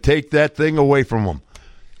and take that thing away from them.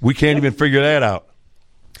 We can't even figure that out.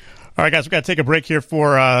 All right, guys, we've got to take a break here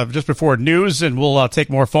for just before news, and we'll take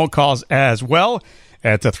more phone calls as well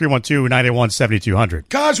at 312-981-7200.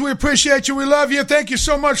 Guys, we appreciate you. We love you. Thank you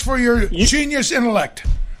so much for your genius intellect.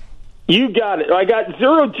 You got it. I got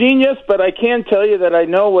zero genius, but I can tell you that I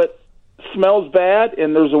know what smells bad,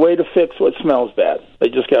 and there's a way to fix what smells bad. They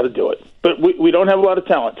just got to do it. But we don't have a lot of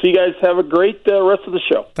talent. So you guys have a great rest of the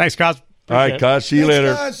show. Thanks, Cos. All right, Cos. See you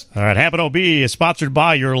later. Guys. All right, Hampton OB is sponsored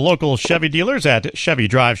by your local Chevy dealers at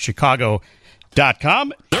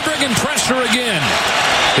ChevyDriveChicago.com. They're bringing pressure again.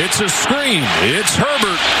 It's a screen. It's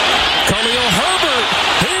Herbert. Khalil Herbert.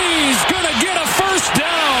 He's going to get a first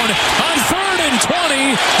down on 3rd and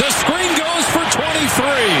 20. The screen goes for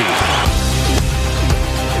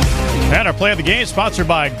 23. And our play of the game sponsored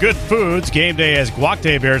by Good Foods. Game day as Guac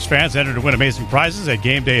Day. Bears fans enter to win amazing prizes at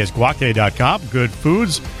GameDayAsGuacDay.com. Good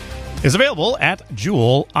Foods is available at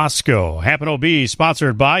Jewel Osco. Hampton OB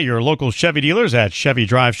sponsored by your local Chevy dealers at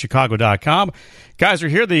ChevyDriveChicago.com. Guys are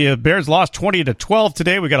here. The Bears lost 20-12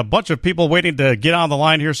 today. We got a bunch of people waiting to get on the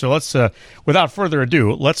line here. So let's, without further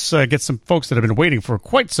ado, let's get some folks that have been waiting for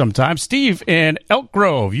quite some time. Steve in Elk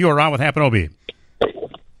Grove, you are on with Hampton OB.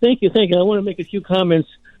 Thank you. I want to make a few comments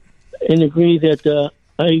and agree that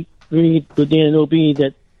I agree with Dan and OB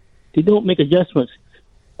that they don't make adjustments.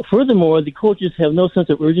 Furthermore, the coaches have no sense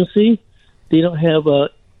of urgency. They don't have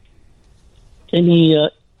any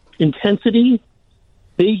intensity.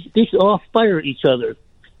 They should all fire at each other.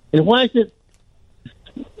 And why is it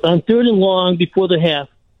on 3rd and long before the half,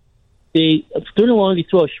 3rd and long, they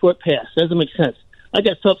throw a short pass? That doesn't make sense. I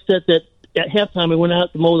got so upset that at halftime I went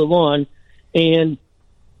out to mow the lawn, and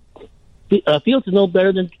Fields is no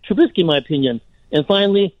better than Trubisky, in my opinion. And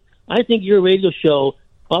finally, I think your radio show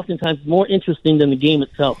oftentimes is more interesting than the game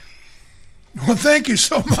itself. Well, thank you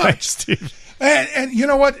so much, Steve. And you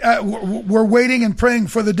know what? We're waiting and praying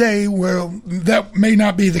for the day where that may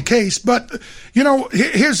not be the case. But,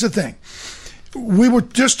 here's the thing. We were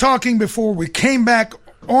just talking before we came back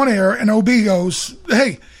on air, and OB goes,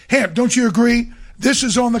 hey, Hamp, don't you agree? This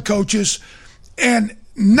is on the coaches. And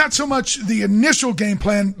not so much the initial game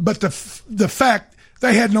plan, but the fact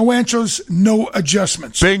they had no answers, no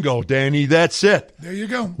adjustments. Bingo, Danny. That's it. There you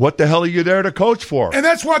go. What the hell are you there to coach for? And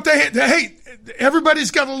that's what hey,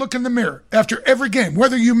 everybody's got to look in the mirror after every game.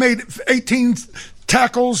 Whether you made 18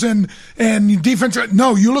 tackles and defense,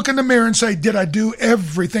 no, you look in the mirror and say, did I do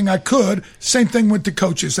everything I could? Same thing with the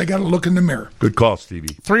coaches. They got to look in the mirror. Good call,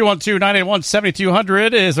 Stevie.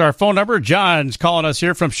 312-981-7200 is our phone number. John's calling us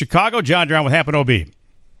here from Chicago. John, you're on with Hampton OB.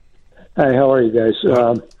 Hi, how are you guys?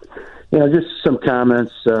 Just some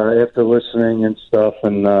comments after listening and stuff.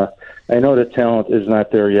 And I know the talent is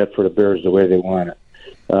not there yet for the Bears the way they want it.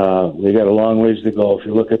 They got a long ways to go. If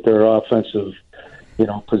you look at their offensive,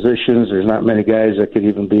 positions, there's not many guys that could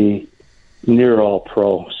even be near all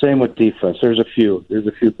pro. Same with defense. There's a few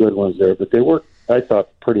good ones there, but they work, I thought,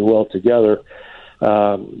 pretty well together.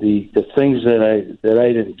 The things that I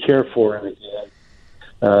didn't care for in the game,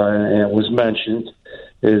 and it was mentioned,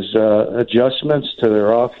 is adjustments to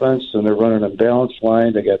their offense, and they're running a balanced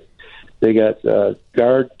line. They got They got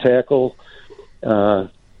guard, tackle, and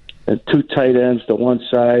 2 tight ends to one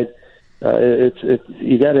side.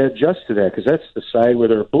 You got to adjust to that because that's the side where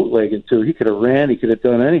they're bootlegging to. He could have ran. He could have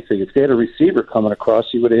done anything. If they had a receiver coming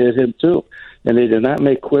across, he would have hit him too. And they did not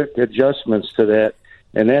make quick adjustments to that,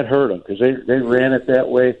 and that hurt them because they ran it that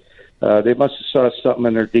way. They must have saw something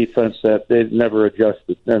in their defense that they'd never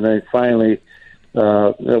adjusted, and they finally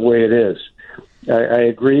the way it is. I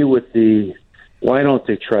agree with the. Why don't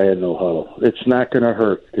they try a no huddle? It's not going to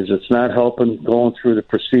hurt because it's not helping going through the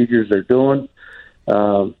procedures they're doing.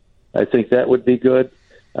 I think that would be good.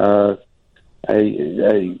 They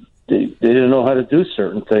didn't know how to do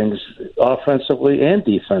certain things offensively and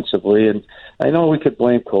defensively, and I know we could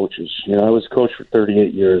blame coaches. You know, I was a coach for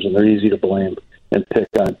 38 years, and they're easy to blame and pick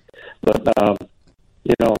on. But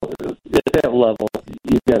you know, at that level,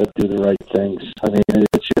 you got to do the right things. I mean,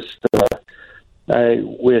 it's just I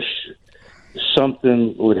wish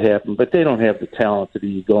something would happen, but they don't have the talent to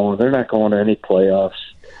be going. They're not going to any playoffs.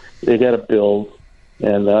 They got to build.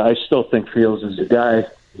 And I still think Fields is a guy.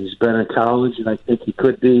 He's been in college, and I think he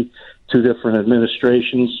could be 2 different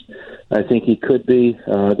administrations. I think he could be.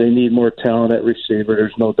 They need more talent at receiver.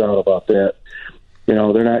 There's no doubt about that. You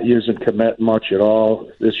know, they're not using Kmet much at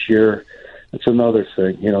all this year. It's another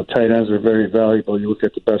thing. You know, tight ends are very valuable. You look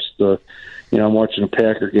at the best, you know, I'm watching a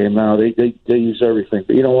Packer game now. They use everything.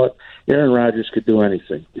 But you know what? Aaron Rodgers could do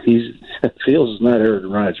anything. Fields is not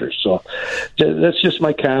Aaron Rodgers. So that's just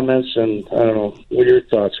my comments, and I don't know. What are your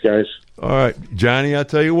thoughts, guys? All right, Johnny, I'll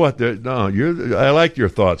tell you what. I like your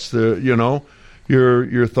thoughts. You know,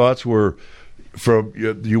 your thoughts were from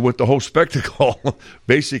you with the whole spectacle,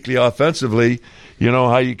 basically offensively. You know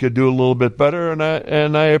how you could do a little bit better,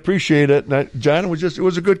 and I appreciate it. And John, it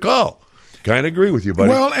was a good call. Kind of agree with you, buddy.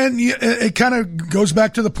 Well, and it kind of goes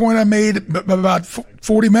back to the point I made about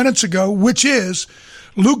 40 minutes ago, which is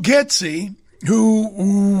Luke Getsy, who,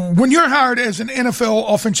 when you're hired as an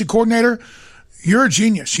NFL offensive coordinator, you're a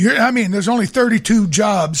genius. There's only 32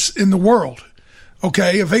 jobs in the world,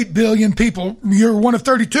 okay, of 8 billion people. You're one of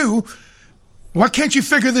 32. Why can't you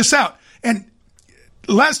figure this out? And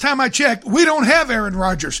last time I checked, we don't have Aaron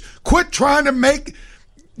Rodgers. Quit trying to make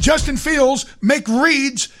Justin Fields make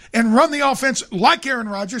reads and run the offense like Aaron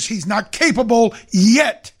Rodgers. He's not capable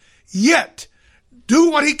yet. Do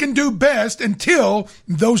what he can do best until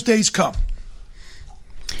those days come.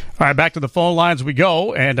 All right, back to the phone lines we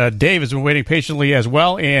go. And Dave has been waiting patiently as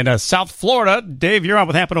well in South Florida. Dave, you're on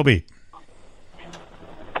with Hampton OB.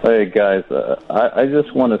 Hey, guys. I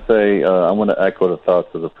just want to say I want to echo the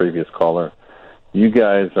thoughts of the previous caller. You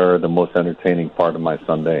guys are the most entertaining part of my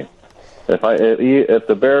Sunday. If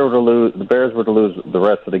the Bears were to lose the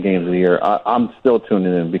rest of the games of the year, I'm still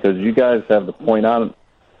tuning in because you guys have the point-on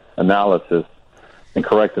analysis and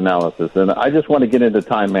correct analysis. And I just want to get into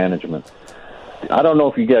time management. I don't know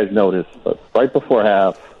if you guys noticed, but right before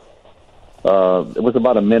half, it was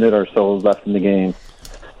about a minute or so left in the game,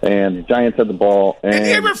 and the Giants had the ball. And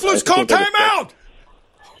Eberflus called timeout.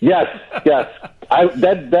 Yes.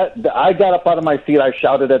 I got up out of my seat. I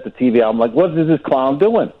shouted at the TV. I'm like, what is this clown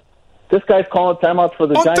doing? This guy's calling timeouts for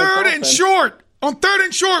the Giants. On third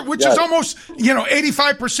and short, which is almost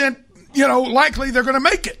 85%, likely they're going to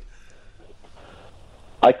make it.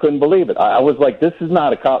 I couldn't believe it. I was like, this is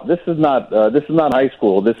not high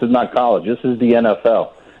school. This is not college. This is the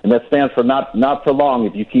NFL, and that stands for not for long.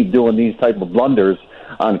 If you keep doing these type of blunders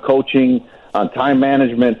on coaching, on time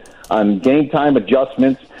management, on game time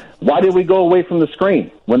adjustments. Why did we go away from the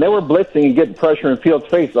screen when they were blitzing and getting pressure in Fields'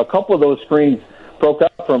 face? A couple of those screens broke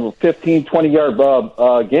out from 15,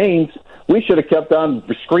 20-yard gains. We should have kept on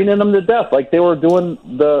screening them to death like they were doing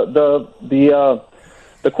the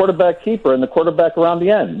quarterback keeper and the quarterback around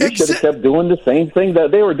the end. We should have kept doing the same thing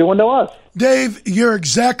that they were doing to us. Dave, you're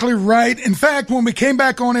exactly right. In fact, when we came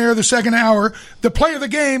back on air the second hour, the play of the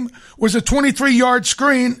game was a 23-yard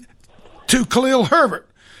screen to Khalil Herbert.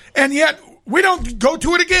 And yet, we don't go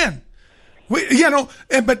to it again.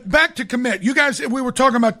 But back to Kmet. You guys, we were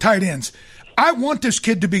talking about tight ends. I want this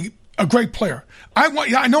kid to be a great player.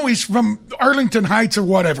 I know he's from Arlington Heights or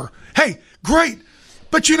whatever. Hey, great.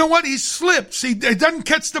 But you know what? He slips. He doesn't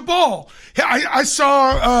catch the ball. I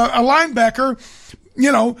saw a linebacker,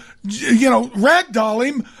 ragdoll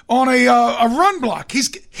him on a run block.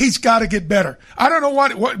 He's got to get better. I don't know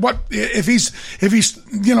what if he's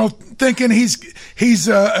thinking he's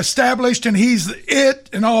established and he's it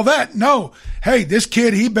and all that. No. Hey, this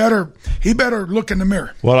kid, he better look in the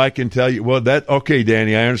mirror. Well, I can tell you. Well, okay,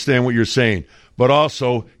 Danny, I understand what you're saying, but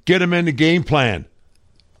also get him in the game plan.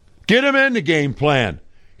 Get him in the game plan.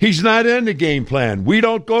 He's not in the game plan. We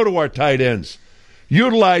don't go to our tight ends.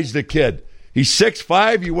 Utilize the kid. He's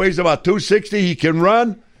 6'5", he weighs about 260, he can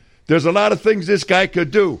run. There's a lot of things this guy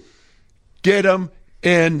could do. Get him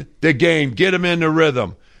in the game. Get him in the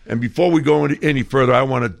rhythm. And before we go any further, I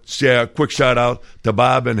want to say a quick shout-out to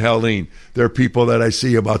Bob and Helene. They're people that I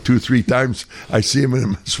see about 2-3 times. I see them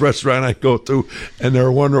in this restaurant I go to, and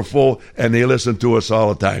they're wonderful, and they listen to us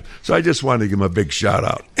all the time. So I just wanted to give them a big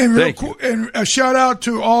shout-out. And, and a shout-out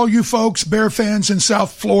to all you folks, Bear fans in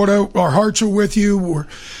South Florida. Our hearts are with you. We're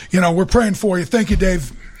praying for you. Thank you,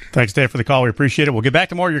 Dave. Thanks, Dave, for the call. We appreciate it. We'll get back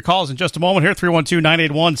to more of your calls in just a moment here.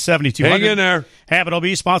 312-981-7200. Hang in there. Habit OB,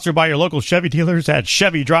 sponsored by your local Chevy dealers at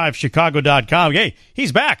ChevyDriveChicago.com. Hey,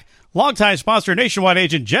 he's back. Longtime sponsor, Nationwide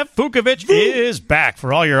agent Jeff Vukovich is back.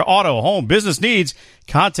 For all your auto, home, business needs,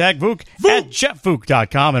 contact Vuk at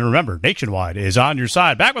JeffVuk.com. And remember, Nationwide is on your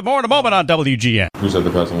side. Back with more in a moment on WGN. Who said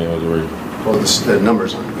the passing game was worried? Well, the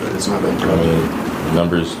numbers aren't good. It's not been good. I mean,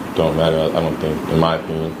 numbers don't matter, I don't think, in my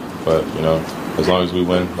opinion. But, as long as we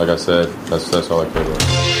win, like I said, that's all I care about.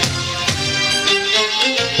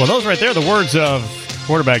 Well, those right there, the words of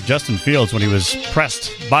quarterback Justin Fields when he was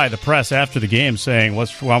pressed by the press after the game saying,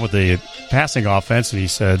 what's wrong with the passing offense? And he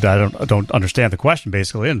said, I don't understand the question,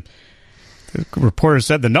 basically. And the reporter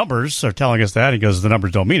said the numbers are telling us that. He goes, the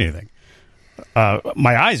numbers don't mean anything.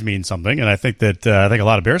 My eyes mean something, and I think that a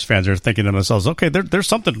lot of Bears fans are thinking to themselves, okay, there's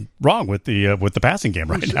something wrong with the passing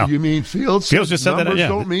game right now. You mean Fields? Fields just said that. Numbers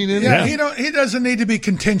don't mean anything. Yeah, he doesn't need to be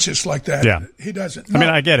contentious like that. Yeah, he doesn't. No. I mean,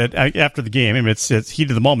 I get it. After the game, I mean, it's heat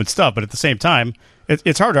of the moment stuff, but at the same time,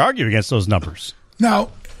 it's hard to argue against those numbers.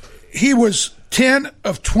 Now, he was 10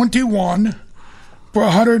 of 21 for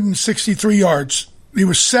 163 yards. He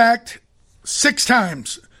was sacked 6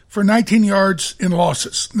 times for 19 yards in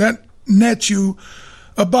losses. That nets you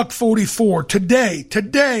 $144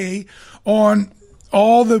 today on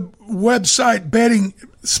all the website betting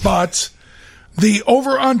spots. The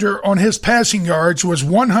over-under on his passing yards was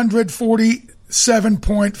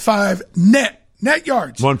 147.5 net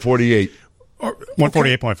yards. 148.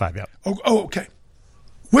 148.5. Yeah. Oh, okay.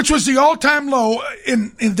 Which was the all-time low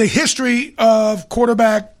in the history of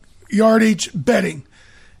quarterback yardage betting,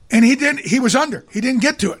 and he was under. He didn't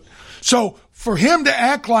get to it. So for him to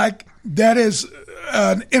act like that is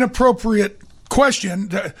an inappropriate question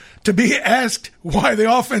to be asked why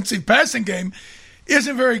the offensive passing game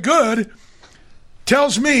isn't very good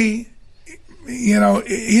tells me,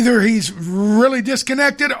 either he's really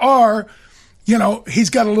disconnected or, he's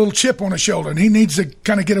got a little chip on his shoulder, and he needs to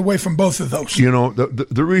kind of get away from both of those.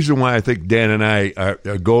 The reason why I think Dan and I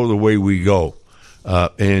go the way we go,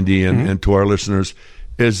 Andy, and to our listeners,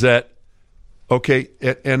 is that, okay,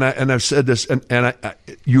 and I've said this, and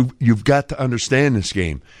you've got to understand this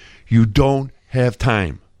game. You don't have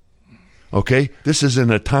time. Okay, this isn't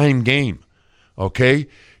a time game. Okay,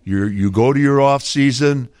 you go to your off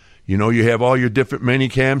season. You have all your different mini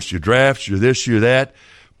camps, your drafts, your this, your that,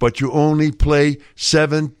 but you only play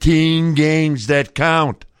 17 games that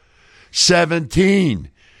count. 17.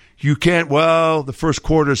 You can't, the first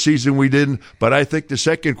quarter of the season we didn't, but I think the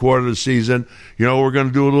second quarter of the season, we're going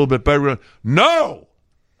to do a little bit better. No!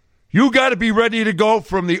 You got to be ready to go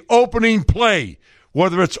from the opening play,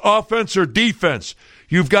 whether it's offense or defense.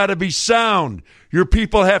 You've got to be sound. Your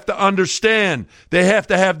people have to understand. They have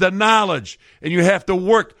to have the knowledge, and you have to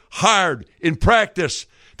work hard in practice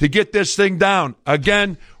to get this thing down.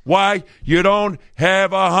 Again, why? You don't have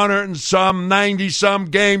 90-some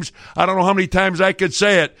games. I don't know how many times I could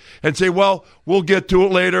say it and say, well, we'll get to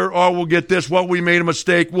it later, or we'll get this. Well, we made a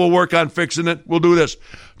mistake. We'll work on fixing it. We'll do this.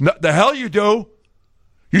 No, the hell you do.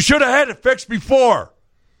 You should have had it fixed before.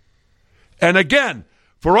 And again,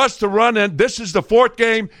 for us to run in, this is the 4th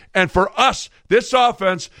game, and for us, this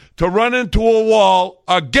offense, to run into a wall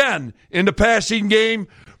again in the passing game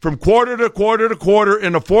from quarter to quarter to quarter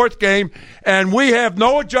in the 4th game, and we have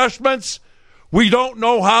no adjustments. We don't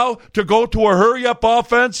know how to go to a hurry-up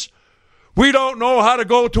offense. We don't know how to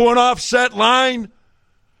go to an offset line.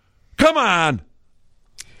 Come on.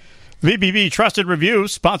 BBB Trusted Review,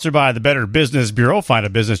 sponsored by the Better Business Bureau. Find a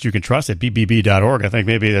business you can trust at bbb.org. I think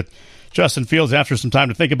maybe that Justin Fields, after some time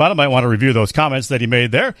to think about it, might want to review those comments that he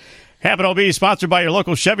made there. Habit OB, sponsored by your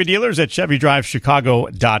local Chevy dealers at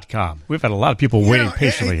ChevyDriveChicago.com. We've had a lot of people waiting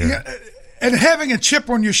patiently here. And having a chip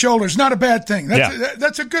on your shoulder is not a bad thing.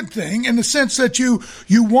 That's a good thing in the sense that you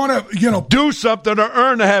want to, do something to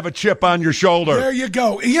earn to have a chip on your shoulder. There you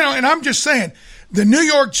go. And I'm just saying, the New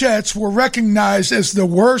York Jets were recognized as the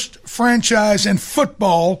worst franchise in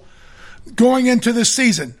football going into this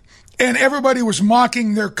season. And everybody was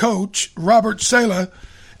mocking their coach, Robert Saleh.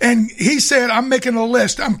 And he said, I'm making a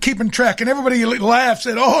list. I'm keeping track. And everybody laughed,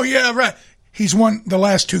 said, oh, yeah, right. He's won the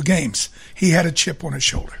last 2 games. He had a chip on his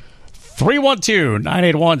shoulder.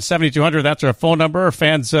 312-981-7200. That's our phone number.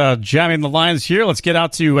 Fans jamming the lines here. Let's get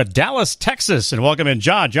out to Dallas, Texas, and welcome in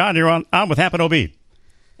John. John, you're on with Happen OB.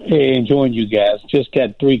 Hey, enjoying you guys. Just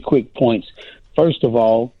got 3 quick points. First of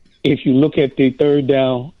all, if you look at the third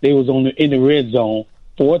down, they was in the red zone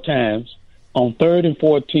 4 times on 3rd and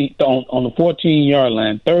 14 on the 14-yard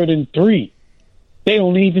line, 3rd and 3. They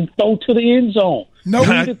don't even throw to the end zone. No,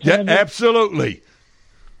 absolutely.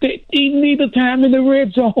 They need the time in the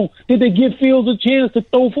red zone. Did they give Fields a chance to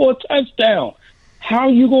throw for a touchdown? How are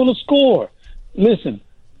you going to score? Listen,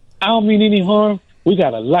 I don't mean any harm. We got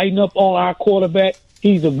to lighten up on our quarterback.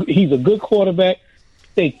 He's a good quarterback.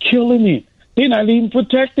 They killing him. They're not even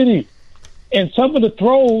protecting him. And some of the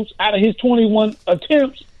throws out of his 21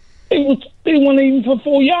 attempts, they weren't even for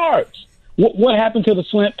 4 yards. What happened to the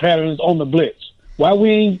slant patterns on the blitz? Why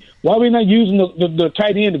we not using the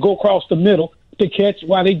tight end to go across the middle to catch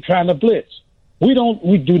while they trying to blitz? We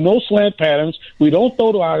do no slant patterns. We don't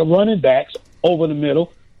throw to our running backs over the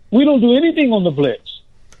middle. We don't do anything on the blitz.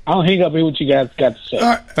 I'll hang up here what you guys got to say.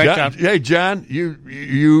 Thanks, John. Hey, John,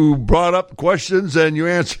 you brought up questions and you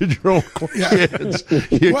answered your own questions.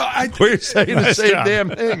 We're saying the same damn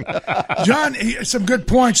thing. John, some good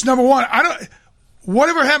points. Number one,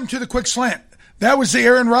 whatever happened to the quick slant? That was the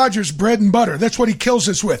Aaron Rodgers bread and butter. That's what he kills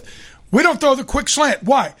us with. We don't throw the quick slant.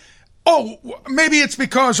 Why? Oh, maybe it's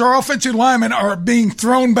because our offensive linemen are being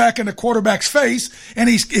thrown back in the quarterback's face and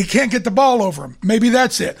he can't get the ball over him. Maybe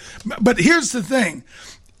that's it. But here's the thing.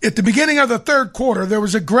 At the beginning of the third quarter, there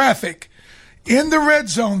was a graphic in the red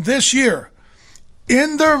zone this year.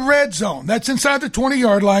 In the red zone, that's inside the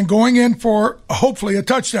 20-yard line, going in for hopefully a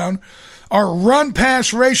touchdown. Our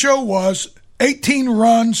run-pass ratio was 18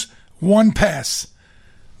 runs, 1 pass.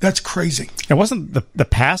 That's crazy. It wasn't the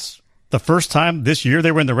pass the first time this year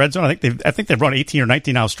they were in the red zone. I think they've run 18 or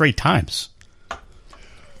 19 now straight times.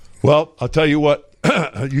 Well, I'll tell you what,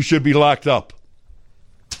 you should be locked up.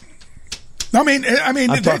 I mean, I'm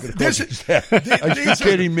talking are you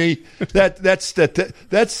kidding me?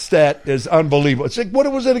 That stat is unbelievable. It's like,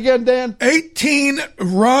 what was it again, Dan? 18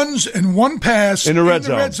 runs and 1 pass in the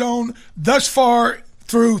red zone thus far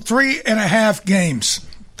through 3.5 games.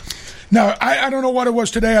 Now, I don't know what it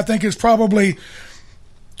was today. I think it's probably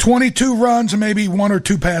 22 runs and maybe 1 or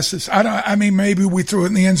 2 passes. Maybe we threw it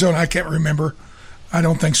in the end zone. I can't remember. I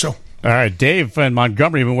don't think so. All right, Dave in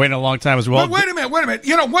Montgomery, you've been waiting a long time as well. Wait a minute.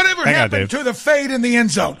 You know, whatever happened to the fade in the end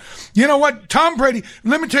zone? You know what? Tom Brady,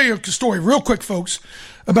 let me tell you a story real quick, folks.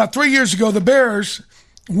 About 3 years ago, the Bears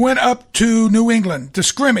went up to New England to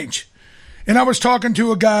scrimmage. And I was talking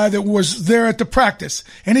to a guy that was there at the practice.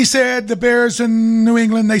 And he said the Bears in New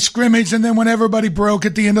England, they scrimmaged, and then when everybody broke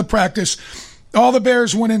at the end of practice, all the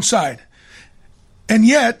Bears went inside. And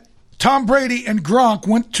yet, Tom Brady and Gronk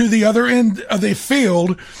went to the other end of the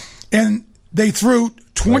field, and they threw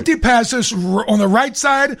 20 passes on the right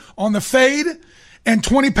side on the fade and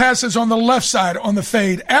 20 passes on the left side on the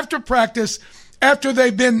fade after practice, after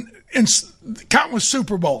they've been in countless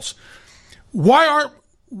Super Bowls. Why?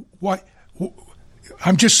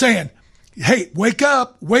 I'm just saying, hey, wake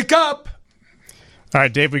up. All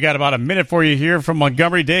right, Dave, we got about a minute for you here from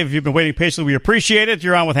Montgomery. Dave, if you've been waiting patiently, we appreciate it.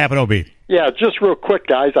 You're on with Happen OB. Yeah, just real quick,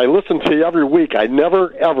 guys. I listen to you every week. I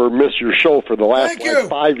never, ever miss your show for the last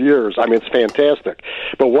 5 years. I mean, it's fantastic.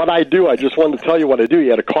 But what I do, I just wanted to tell you what I do.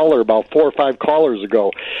 You had a caller about 4 or 5 callers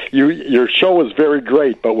ago. Your show is very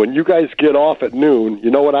great, but when you guys get off at noon,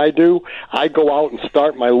 you know what I do? I go out and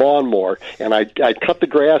start my lawnmower, and I cut the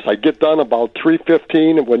grass. I get done about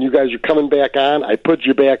 3:15, and when you guys are coming back on, I put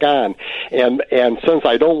you back on. And since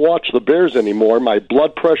I don't watch the Bears anymore, my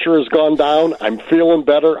blood pressure has gone down. I'm feeling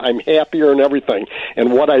better. I'm happier and everything.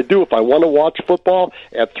 And what I do, if I want to watch football,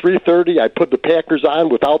 at 3:30, I put the Packers on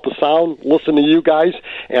without the sound, listen to you guys,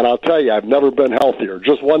 and I'll tell you, I've never been healthier.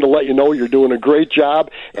 Just wanted to let you know you're doing a great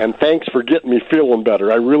job, and thanks for getting me feeling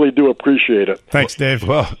better. I really do appreciate it. Thanks, Dave.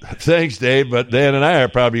 Well, thanks, Dave, but Dan and I are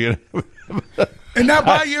probably going to... And now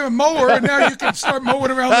buy you a mower, and now you can start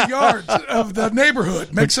mowing around the yards of the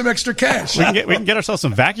neighborhood. Make some extra cash. We can get ourselves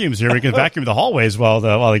some vacuums here. We can vacuum the hallways while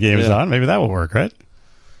the game is on. Maybe that will work, right?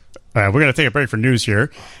 All right, we're going to take a break for news here,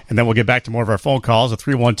 and then we'll get back to more of our phone calls at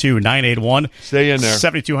 312-981. Stay in there.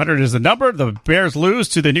 7200 is the number. The Bears lose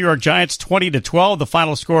to the New York Giants 20-12. The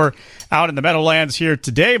final score out in the Meadowlands here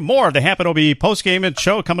today. More of the Happen OB postgame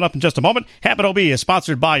show coming up in just a moment. Happen OB is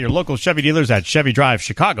sponsored by your local Chevy dealers at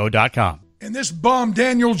ChevyDriveChicago.com. And this bum,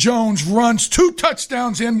 Daniel Jones, runs 2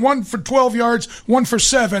 touchdowns in, 1 for 12 yards, 1 for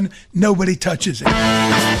 7. Nobody touches it.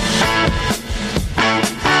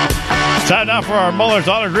 Time now for our Muller's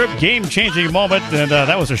Auto Group game-changing moment, and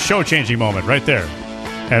that was a show-changing moment right there.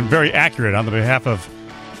 And very accurate on the behalf of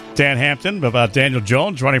Dan Hampton about Daniel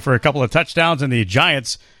Jones running for a couple of touchdowns in the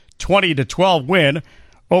Giants' 20-12 win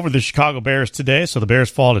over the Chicago Bears today. So the Bears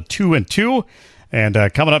fall to 2-2. And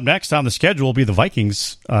coming up next on the schedule will be the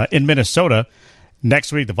Vikings in Minnesota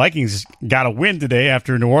next week. The Vikings got a win today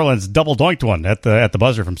after New Orleans double-doinked one at the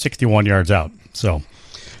buzzer from 61 yards out. So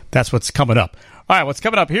that's what's coming up. All right, what's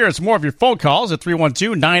coming up here is more of your phone calls at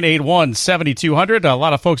 312-981-7200. A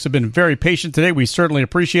lot of folks have been very patient today. We certainly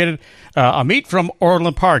appreciate it. Amit from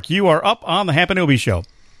Orland Park, you are up on the Hampanobi Show.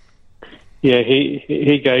 Yeah,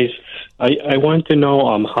 hey guys. I want to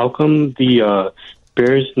know how come the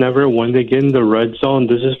Bears never, when they get in the red zone,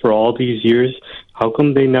 this is for all these years, how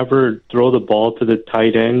come they never throw the ball to the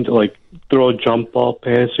tight end, like throw a jump ball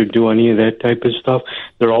pass or do any of that type of stuff?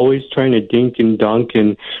 They're always trying to dink and dunk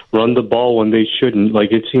and run the ball when they shouldn't.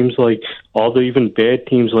 Like, it seems like all the even bad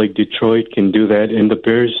teams like Detroit can do that, and the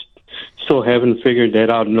Bears still haven't figured that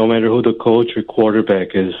out, no matter who the coach or quarterback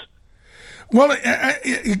is. Well,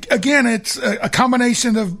 again, it's a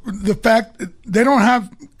combination of the fact that they don't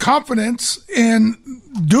have confidence in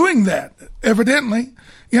doing that, evidently.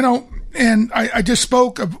 You know, and I just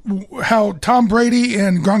spoke of how Tom Brady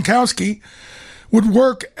and Gronkowski would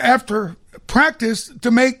work after practice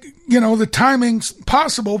to make, you know, the timings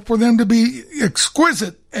possible for them to be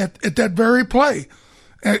exquisite at that very play.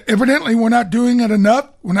 Evidently, we're not doing it enough.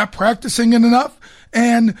 We're not practicing it enough.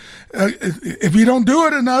 And if you don't do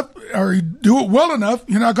it enough or you do it well enough,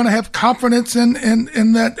 you're not going to have confidence in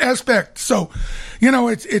that aspect. So, you know,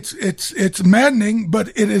 it's maddening, but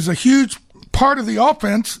it is a huge part of the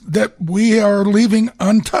offense that we are leaving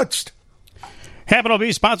untouched. Hampton will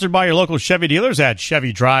be sponsored by your local Chevy dealers at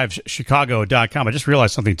ChevyDriveChicago.com. I just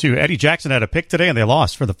realized something, too. Eddie Jackson had a pick today, and they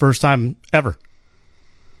lost for the first time ever.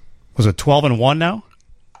 Was it 12-1 now?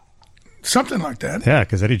 Something like that. Yeah,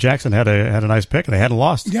 because Eddie Jackson had a nice pick, and they hadn't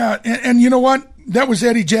lost. Yeah, and you know what? That was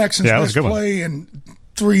Eddie Jackson's best play in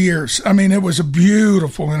 3 years. I mean, it was a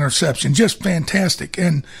beautiful interception, just fantastic.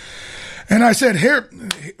 And I said, here,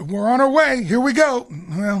 we're on our way. Here we go.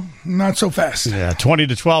 Well, not so fast. Yeah,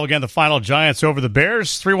 20-12 again, the final. Giants over the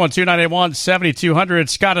Bears. 312-981-7200.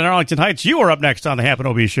 Scott in Arlington Heights, you are up next on the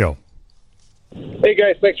Hampton Show. Hey,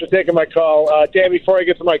 guys, thanks for taking my call. Dan, before I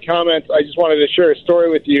get to my comments, I just wanted to share a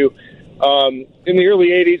story with you. In the early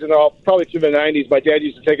 80s and probably through the 90s, my dad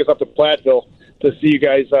used to take us up to Platteville to see you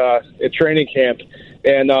guys at training camp.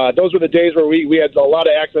 And those were the days where we had a lot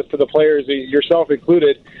of access to the players, yourself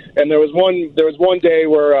included. And there was one day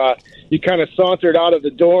where you kind of sauntered out of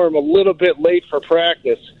the dorm a little bit late for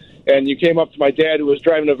practice, and you came up to my dad, who was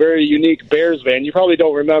driving a very unique Bears van. You probably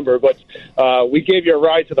don't remember, but we gave you a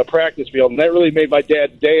ride to the practice field, and that really made my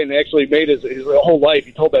dad's day, and actually made his whole life.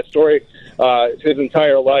 He told that story his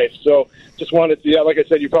entire life. So just wanted to, like I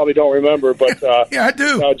said, you probably don't remember, but yeah, I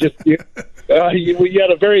do. He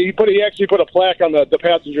actually put a plaque on the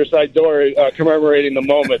passenger side door commemorating the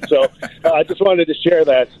moment. So I just wanted to share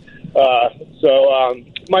that.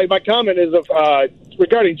 My comment is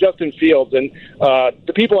regarding Justin Fields, and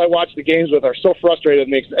the people I watch the games with are so frustrated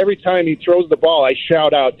with me because every time he throws the ball, I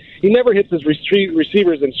shout out. He never hits his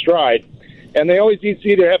receivers in stride, and they always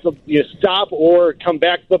either have to stop or come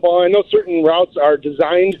back to the ball. I know certain routes are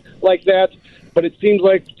designed like that, but it seems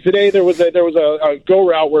like today there was a go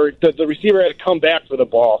route where the receiver had to come back for the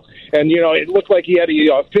ball, and it looked like he had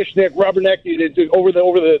a fishneck, rubberneck over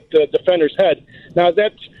the defender's head. Now is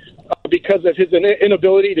that because of his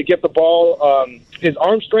inability to get the ball, his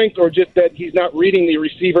arm strength, or just that he's not reading the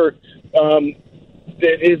receiver,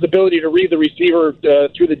 his ability to read the receiver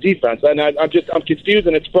through the defense? And I'm confused,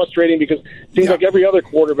 and it's frustrating because it seems like every other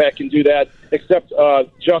quarterback can do that except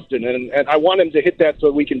Justin, and I want him to hit that so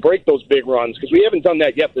we can break those big runs because we haven't done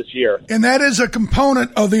that yet this year. And that is a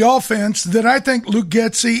component of the offense that I think Luke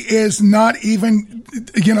Getsy is not even,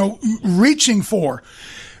 reaching for.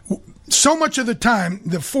 So much of the time,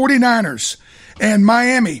 the 49ers and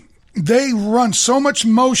Miami, they run so much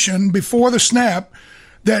motion before the snap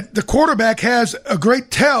that the quarterback has a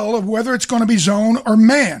great tell of whether it's going to be zone or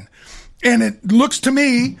man. And it looks to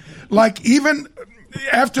me like even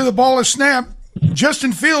after the ball is snapped,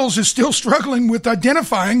 Justin Fields is still struggling with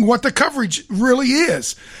identifying what the coverage really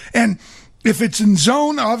is. And if it's in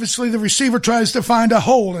zone, obviously the receiver tries to find a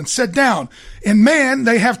hole and sit down. In man,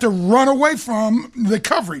 they have to run away from the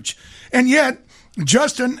coverage. And yet,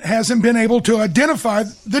 Justin hasn't been able to identify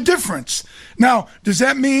the difference. Now, does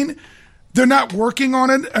that mean they're not working on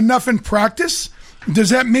it enough in practice? Does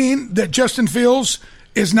that mean that Justin Fields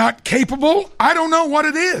is not capable? I don't know what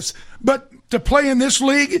it is. But to play in this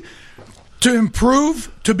league, to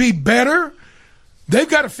improve, to be better, they've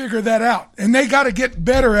got to figure that out. And they got to get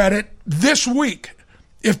better at it this week.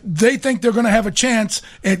 if they think they're going to have a chance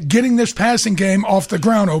at getting this passing game off the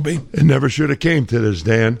ground, OB. It never should have came to this,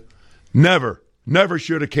 Dan. Never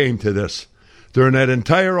should have came to this. During that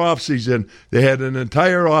entire offseason, they had an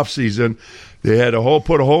entire offseason. They had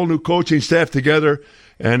put a whole new coaching staff together,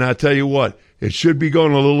 and I tell you what, it should be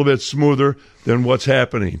going a little bit smoother than what's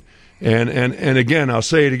happening. And again, I'll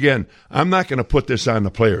say it again, I'm not going to put this on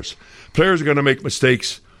the players. Players are going to make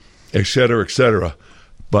mistakes, et cetera, et cetera.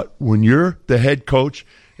 But when you're the head coach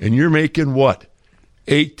and you're making what?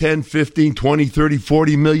 8, 10, 15, 20, 30,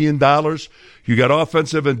 $40 million. You got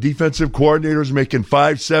offensive and defensive coordinators making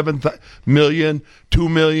 $5, $7 million,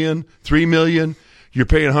 $2 million, $3 million. You're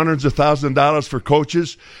paying hundreds of thousands of dollars for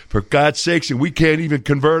coaches, for God's sakes, and we can't even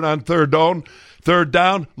convert on third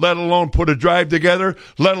down, let alone put a drive together,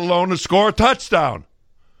 let alone to score a touchdown.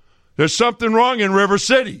 There's something wrong in River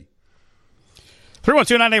City.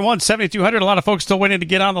 312-981-7200. A lot of folks still waiting to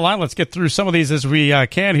get on the line. Let's get through some of these as we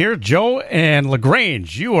can here. Joe and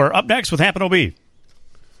LaGrange, you are up next with Hampton OB.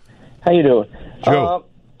 How you doing? Joe.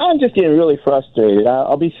 I'm just getting really frustrated.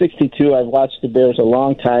 I'll be 62. I've watched the Bears a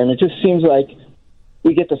long time. It just seems like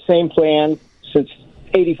we get the same plan since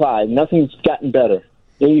 85. Nothing's gotten better.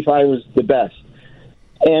 85 was the best.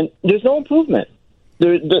 And there's no improvement.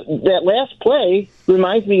 That last play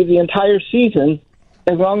reminds me of the entire season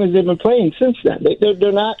as long as they've been playing since then.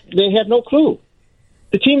 They have no clue.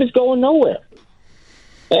 The team is going nowhere.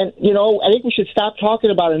 And, I think we should stop talking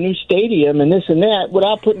about a new stadium and this and that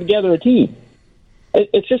without putting together a team.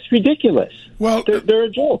 It's just ridiculous. Well, they're a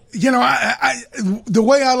joke. The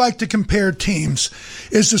way I like to compare teams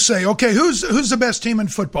is to say, okay, who's the best team in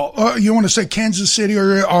football? You want to say Kansas City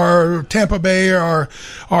or Tampa Bay or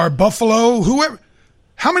Buffalo, whoever.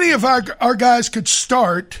 How many of our guys could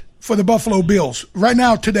start for the Buffalo Bills right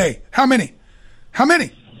now today? How many?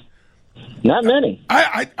 Not many.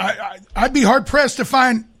 I'd be hard pressed to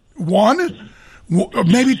find one,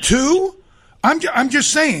 maybe two. I'm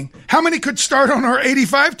just saying, how many could start on our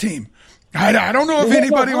 85 team? I don't know of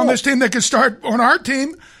anybody on this team that could start on our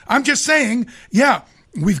team. I'm just saying, yeah,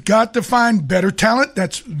 we've got to find better talent.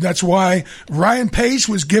 That's why Ryan Pace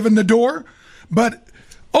was given the door. But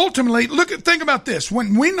ultimately, think about this.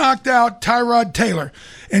 When we knocked out Tyrod Taylor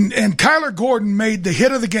and Kyler Gordon made the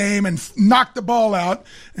hit of the game and knocked the ball out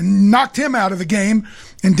and knocked him out of the game,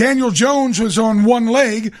 and Daniel Jones was on one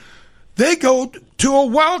leg, they go to a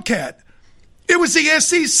Wildcat. It was the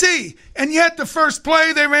SEC, and yet the first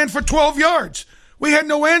play they ran for 12 yards. We had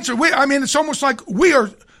no answer. It's almost like we are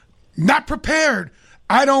not prepared.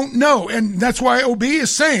 I don't know, and that's why OB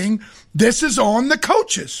is saying this is on the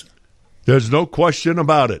coaches. There's no question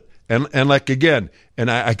about it. And again, and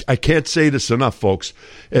I can't say this enough, folks.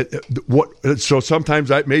 So sometimes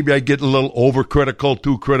maybe I get a little overcritical,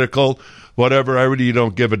 too critical, whatever. I really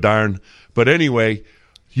don't give a darn. But anyway,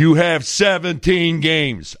 you have 17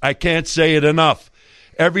 games. I can't say it enough.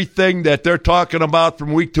 Everything that they're talking about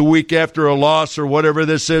from week to week after a loss or whatever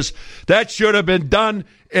this is, that should have been done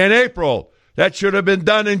in April. That should have been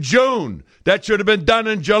done in June. That should have been done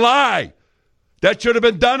in July. That should have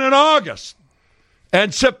been done in August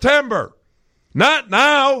and September. Not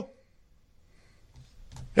now.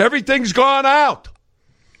 Everything's gone out.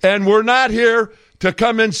 And we're not here to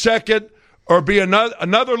come in second or be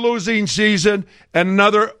another losing season and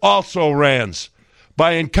another also-rans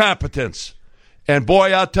by incompetence. And,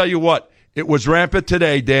 boy, I'll tell you what, it was rampant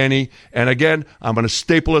today, Danny. And, again, I'm going to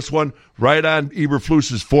staple this one right on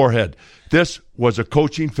Eberflus's forehead. This was a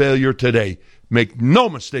coaching failure today. Make no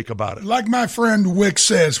mistake about it. Like my friend Wick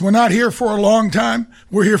says, we're not here for a long time.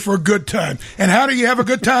 We're here for a good time. And how do you have a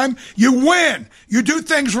good time? You win. You do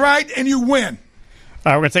things right, and you win.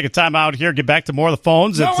 All right, we're going to take a time out here, get back to more of the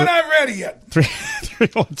phones. No, we're not ready yet.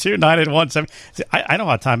 312-981-7. I know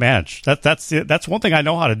how to time manage. That's one thing I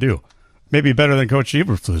know how to do. Maybe better than Coach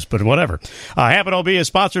Eberflus, but whatever. Hampton OB is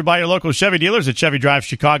sponsored by your local Chevy dealers at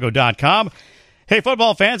ChevyDriveChicago.com. Hey,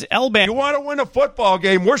 football fans, Alabama. You want to win a football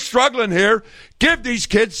game? We're struggling here. Give these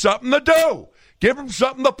kids something to do. Give them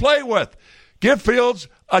something to play with. Give Fields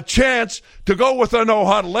a chance to go with a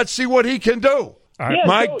no-huddle. Let's see what he can do. Right. Yeah,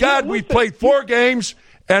 My God, we played 4 games,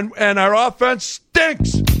 and our offense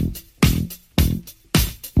stinks.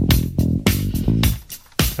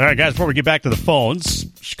 All right, guys, before we get back to the phones,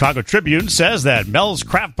 Chicago Tribune says that Mel's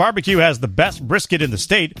Craft Barbecue has the best brisket in the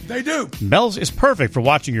state. They do. Mel's is perfect for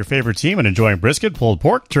watching your favorite team and enjoying brisket, pulled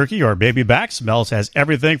pork, turkey, or baby backs. Mel's has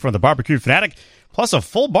everything from the barbecue fanatic, plus a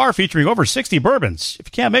full bar featuring over 60 bourbons. If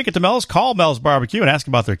you can't make it to Mel's, call Mel's Barbecue and ask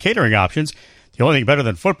about their catering options. The only thing better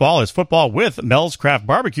than football is football with Mel's Craft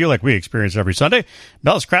Barbecue, like we experience every Sunday.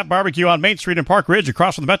 Mel's Craft Barbecue on Main Street in Park Ridge,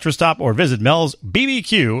 across from the Metro stop, or visit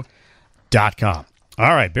melsbbq.com.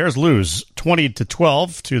 All right, Bears lose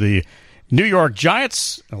 20-12 to the New York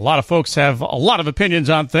Giants. A lot of folks have a lot of opinions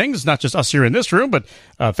on things, not just us here in this room, but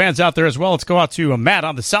fans out there as well. Let's go out to Matt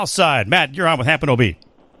on the south side. Matt, you're on with Hampton OB. Yeah,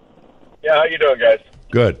 how you doing, guys?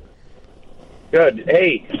 Good. Good.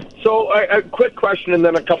 Hey, so a quick question and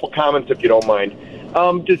then a couple comments, if you don't mind.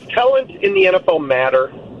 Does talent in the NFL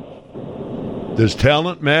matter? Does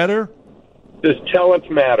talent matter? Does talent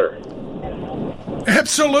matter?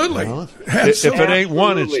 Absolutely. If it ain't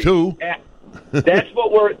one, it's two. That's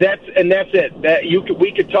it.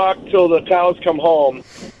 We could talk till the cows come home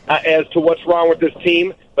as to what's wrong with this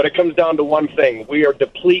team, but it comes down to one thing: we are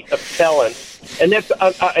deplete of talent, and that's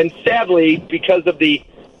and sadly because of the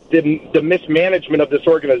mismanagement of this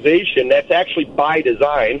organization. That's actually by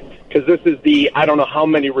design, because this is I don't know how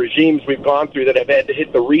many regimes we've gone through that have had to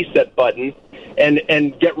hit the reset button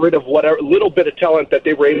and get rid of whatever little bit of talent that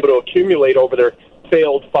they were able to accumulate over their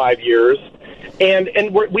failed 5 years. And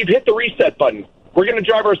we've hit the reset button. We're going to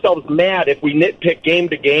drive ourselves mad if we nitpick game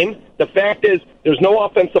to game. The fact is there's no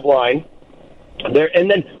offensive line. And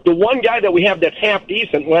then the one guy that we have that's half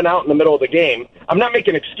decent went out in the middle of the game. I'm not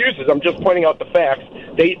making excuses. I'm just pointing out the facts.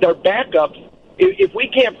 They're backups. If we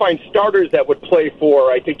can't find starters that would play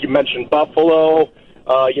for, I think you mentioned Buffalo,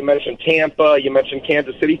 you mentioned Tampa, you mentioned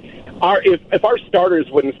Kansas City. If our starters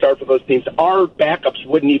wouldn't start for those teams, our backups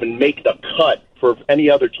wouldn't even make the cut for any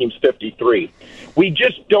other team's 53. We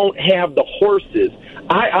just don't have the horses.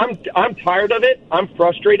 I'm tired of it. I'm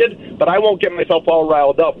frustrated, but I won't get myself all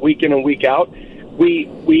riled up week in and week out.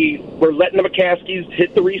 We're letting the McCaskies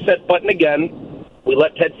hit the reset button again. We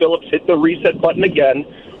let Ted Phillips hit the reset button again.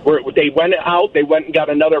 They went out. They went and got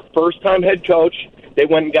another first-time head coach. They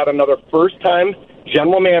went and got another first-time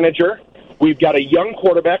general manager. We've got a young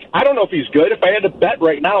quarterback. I don't know if he's good. If I had to bet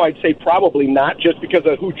right now, I'd say probably not, just because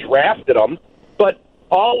of who drafted him. But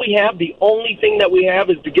the only thing that we have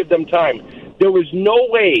is to give them time. There was no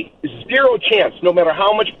way, zero chance, no matter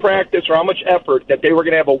how much practice or how much effort, that they were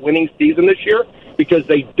going to have a winning season this year, because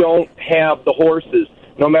they don't have the horses.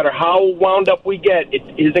 No matter how wound up we get, it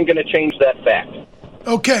isn't going to change that fact.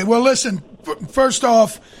 Okay, well, listen, first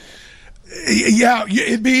off, yeah,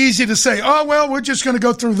 it'd be easy to say, oh, well, we're just going to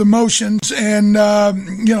go through the motions and,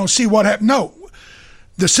 see what happens. No.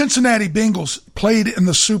 The Cincinnati Bengals played in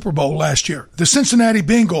the Super Bowl last year. The Cincinnati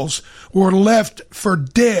Bengals were left for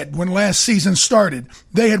dead when last season started.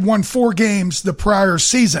 They had won 4 games the prior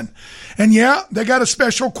season. And, yeah, they got a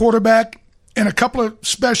special quarterback and a couple of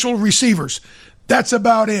special receivers. That's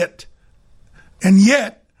about it. And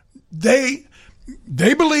yet, they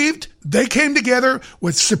believed, they came together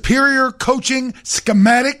with superior coaching,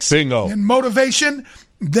 schematics, Bingo. And motivation.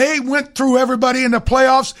 They went through everybody in the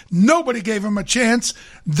playoffs. Nobody gave them a chance.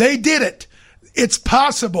 They did it. It's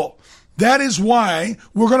possible. That is why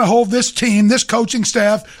we're going to hold this team, this coaching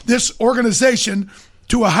staff, this organization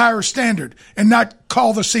to a higher standard and not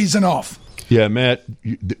call the season off. Yeah, Matt,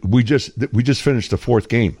 we just finished the 4th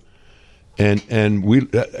game. And we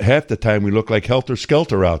half the time we look like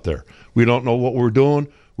helter-skelter out there. We don't know what we're doing.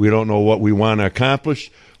 We don't know what we want to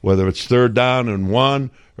accomplish, whether it's 3rd down and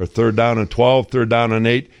 1 or 3rd down and 12, 3rd down and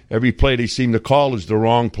 8. Every play they seem to call is the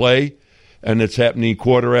wrong play, and it's happening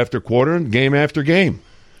quarter after quarter and game after game.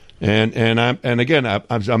 And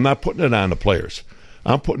I'm not putting it on the players.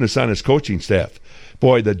 I'm putting this on his coaching staff.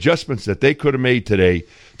 Boy, the adjustments that they could have made today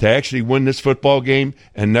to actually win this football game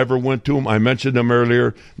and never went to them. I mentioned them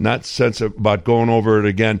earlier, not sense about going over it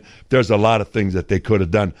again. There's a lot of things that they could have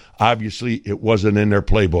done. Obviously, it wasn't in their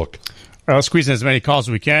playbook. Let's squeeze in as many calls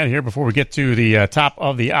as we can here before we get to the top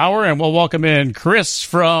of the hour, and we'll welcome in Chris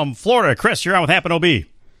from Florida. Chris, you're on with Hampton OB.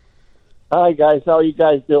 Hi, guys. How are you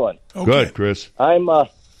guys doing? Okay. Good, Chris. I'm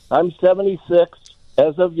 76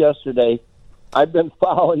 as of yesterday. I've been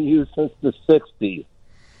following you since the 60s.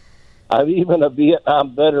 I'm even a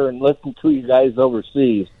Vietnam veteran, listened to you guys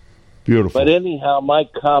overseas. Beautiful. But anyhow, my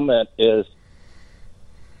comment is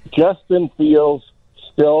Justin Fields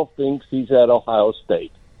still thinks he's at Ohio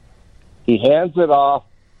State. He hands it off.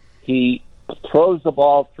 He throws the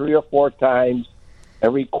ball 3 or 4 times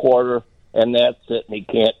every quarter, and that's it, and he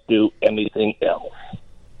can't do anything else.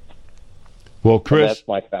 Well, Chris, and that's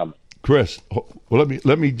my comment. Chris, well,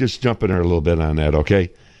 let me just jump in there a little bit on that,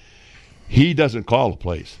 okay? He doesn't call the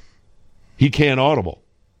plays. He can't audible.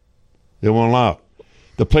 They won't allow it.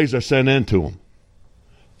 The plays are sent in to him,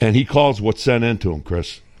 and he calls what's sent in to him,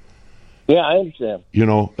 Chris. Yeah, I understand. You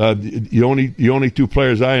know, the only 2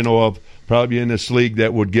 players I know of probably in this league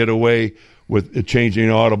that would get away with changing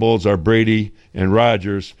audibles are Brady and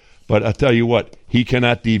Rodgers. But I'll tell you what, he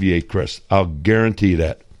cannot deviate, Chris. I'll guarantee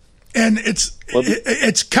that. And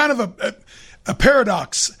it's kind of a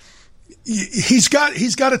paradox. he's got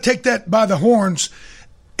to take that by the horns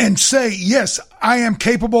and say, yes, I am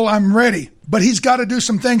capable, I'm ready. But he's got to do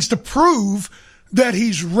some things to prove that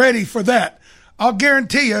he's ready for that. I'll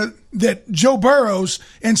guarantee you that Joe Burrows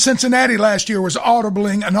in Cincinnati last year was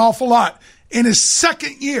audibling an awful lot. In his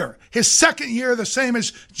second year, the same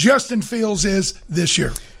as Justin Fields is this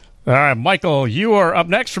year. All right, Michael, you are up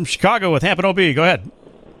next from Chicago with Hampton OB. Go ahead.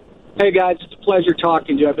 Hey, guys, it's a pleasure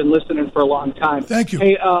talking to you. I've been listening for a long time. Thank you.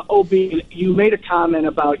 Hey, OB, you made a comment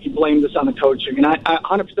about you blame this on the coaching, and I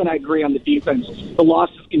 100% agree on the defense. The loss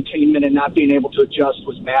of containment and not being able to adjust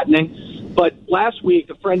was maddening. But last week,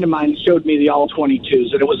 a friend of mine showed me the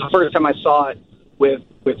all-22s, and it was the first time I saw it with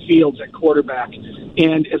Fields at quarterback.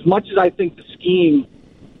 And as much as I think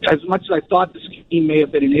as much as I thought the scheme may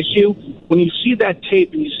have been an issue, when you see that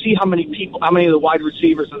tape and you see how many of the wide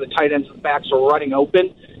receivers and the tight ends and backs are running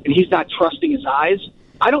open, and he's not trusting his eyes,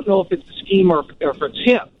 I don't know if it's the scheme or if it's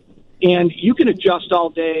him. And you can adjust all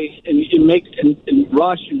day and make and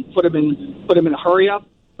rush and put him in a hurry up,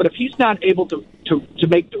 but if he's not able to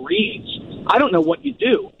make the reads, I don't know what you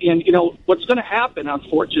do. And what's going to happen,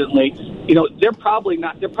 unfortunately, they're probably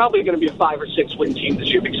going to be a 5 or 6 win team this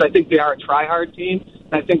year, because I think they are a try-hard team,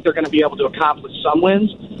 and I think they're going to be able to accomplish some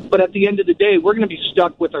wins. But at the end of the day, we're going to be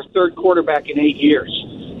stuck with our third quarterback in 8 years.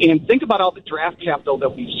 And think about all the draft capital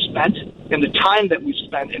that we've spent and the time that we've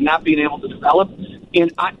spent and not being able to develop.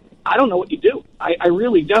 And I don't know what you do. I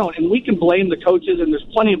really don't. And we can blame the coaches, and there's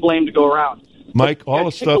plenty of blame to go around. Mike, all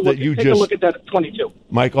the stuff that you just... Take a look at that 22.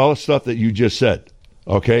 Mike, all the stuff that you just said,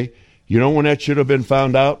 okay? You know when that should have been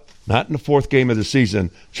found out? Not in the fourth game of the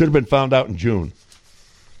season. Should have been found out in June.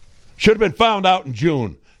 Should have been found out in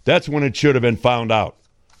June. That's when it should have been found out.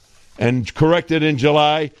 And corrected in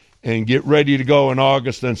July and get ready to go in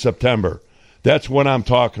August and September. That's what I'm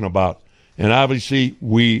talking about. And obviously,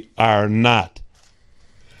 we are not.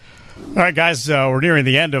 All right, guys, we're nearing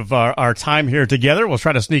the end of our time here together. We'll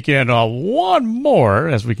try to sneak in one more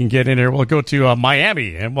as we can get in here. We'll go to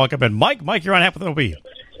Miami and welcome in Mike. Mike, you're on Hampton OB. Hey,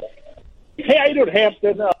 how you doing,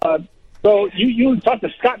 Hampton? So you talked to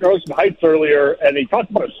Scott Rosen Heights earlier, and he talked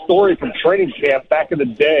about a story from training camp back in the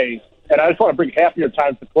day, and I just want to bring half of your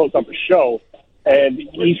time to close up the show. And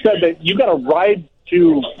he said that you got a ride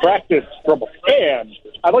to practice from a fan.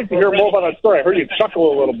 I'd like to hear more about that story. I heard you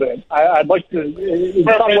chuckle a little bit. I'd like to. It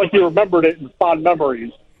sounded like you remembered it in fond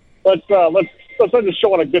memories. Let's end the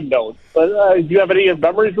show on a good note. Do you have any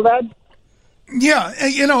memories of that? Yeah,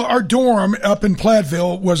 our dorm up in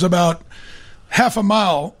Platteville was about half a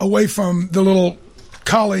mile away from the little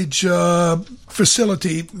college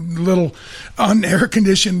facility, little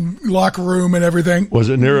unair-conditioned locker room and everything. Was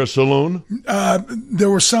it near a saloon?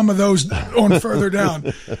 There were some of those on further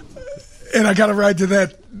down. And I got a ride to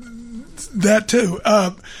that too.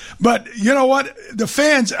 But you know what? The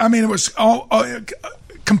fans, it was all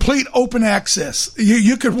complete open access.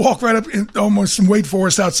 You could walk right up almost and wait for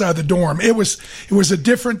us outside the dorm. It was a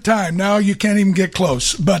different time. Now you can't even get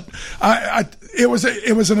close. But it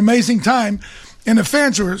was an amazing time. And the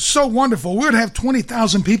fans were so wonderful. We would have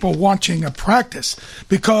 20,000 people watching a practice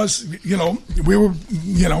because, we were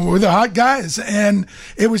the hot guys. And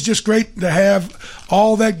it was just great to have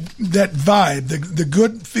all that vibe, the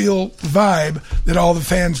good feel vibe that all the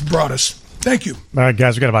fans brought us. Thank you. All right,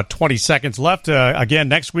 guys, we've got about 20 seconds left. Again,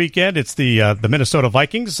 next weekend, it's the Minnesota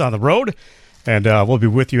Vikings on the road. And we'll be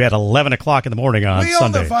with you at 11 o'clock in the morning on Sunday. We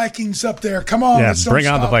own the Vikings up there. Come on. Yeah, bring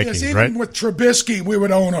on the Vikings, Even right? with Trubisky, we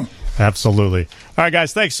would own them. Absolutely. All right,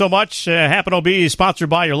 guys, thanks so much. Hampton OB is sponsored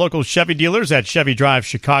by your local Chevy dealers at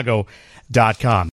ChevyDriveChicago.com.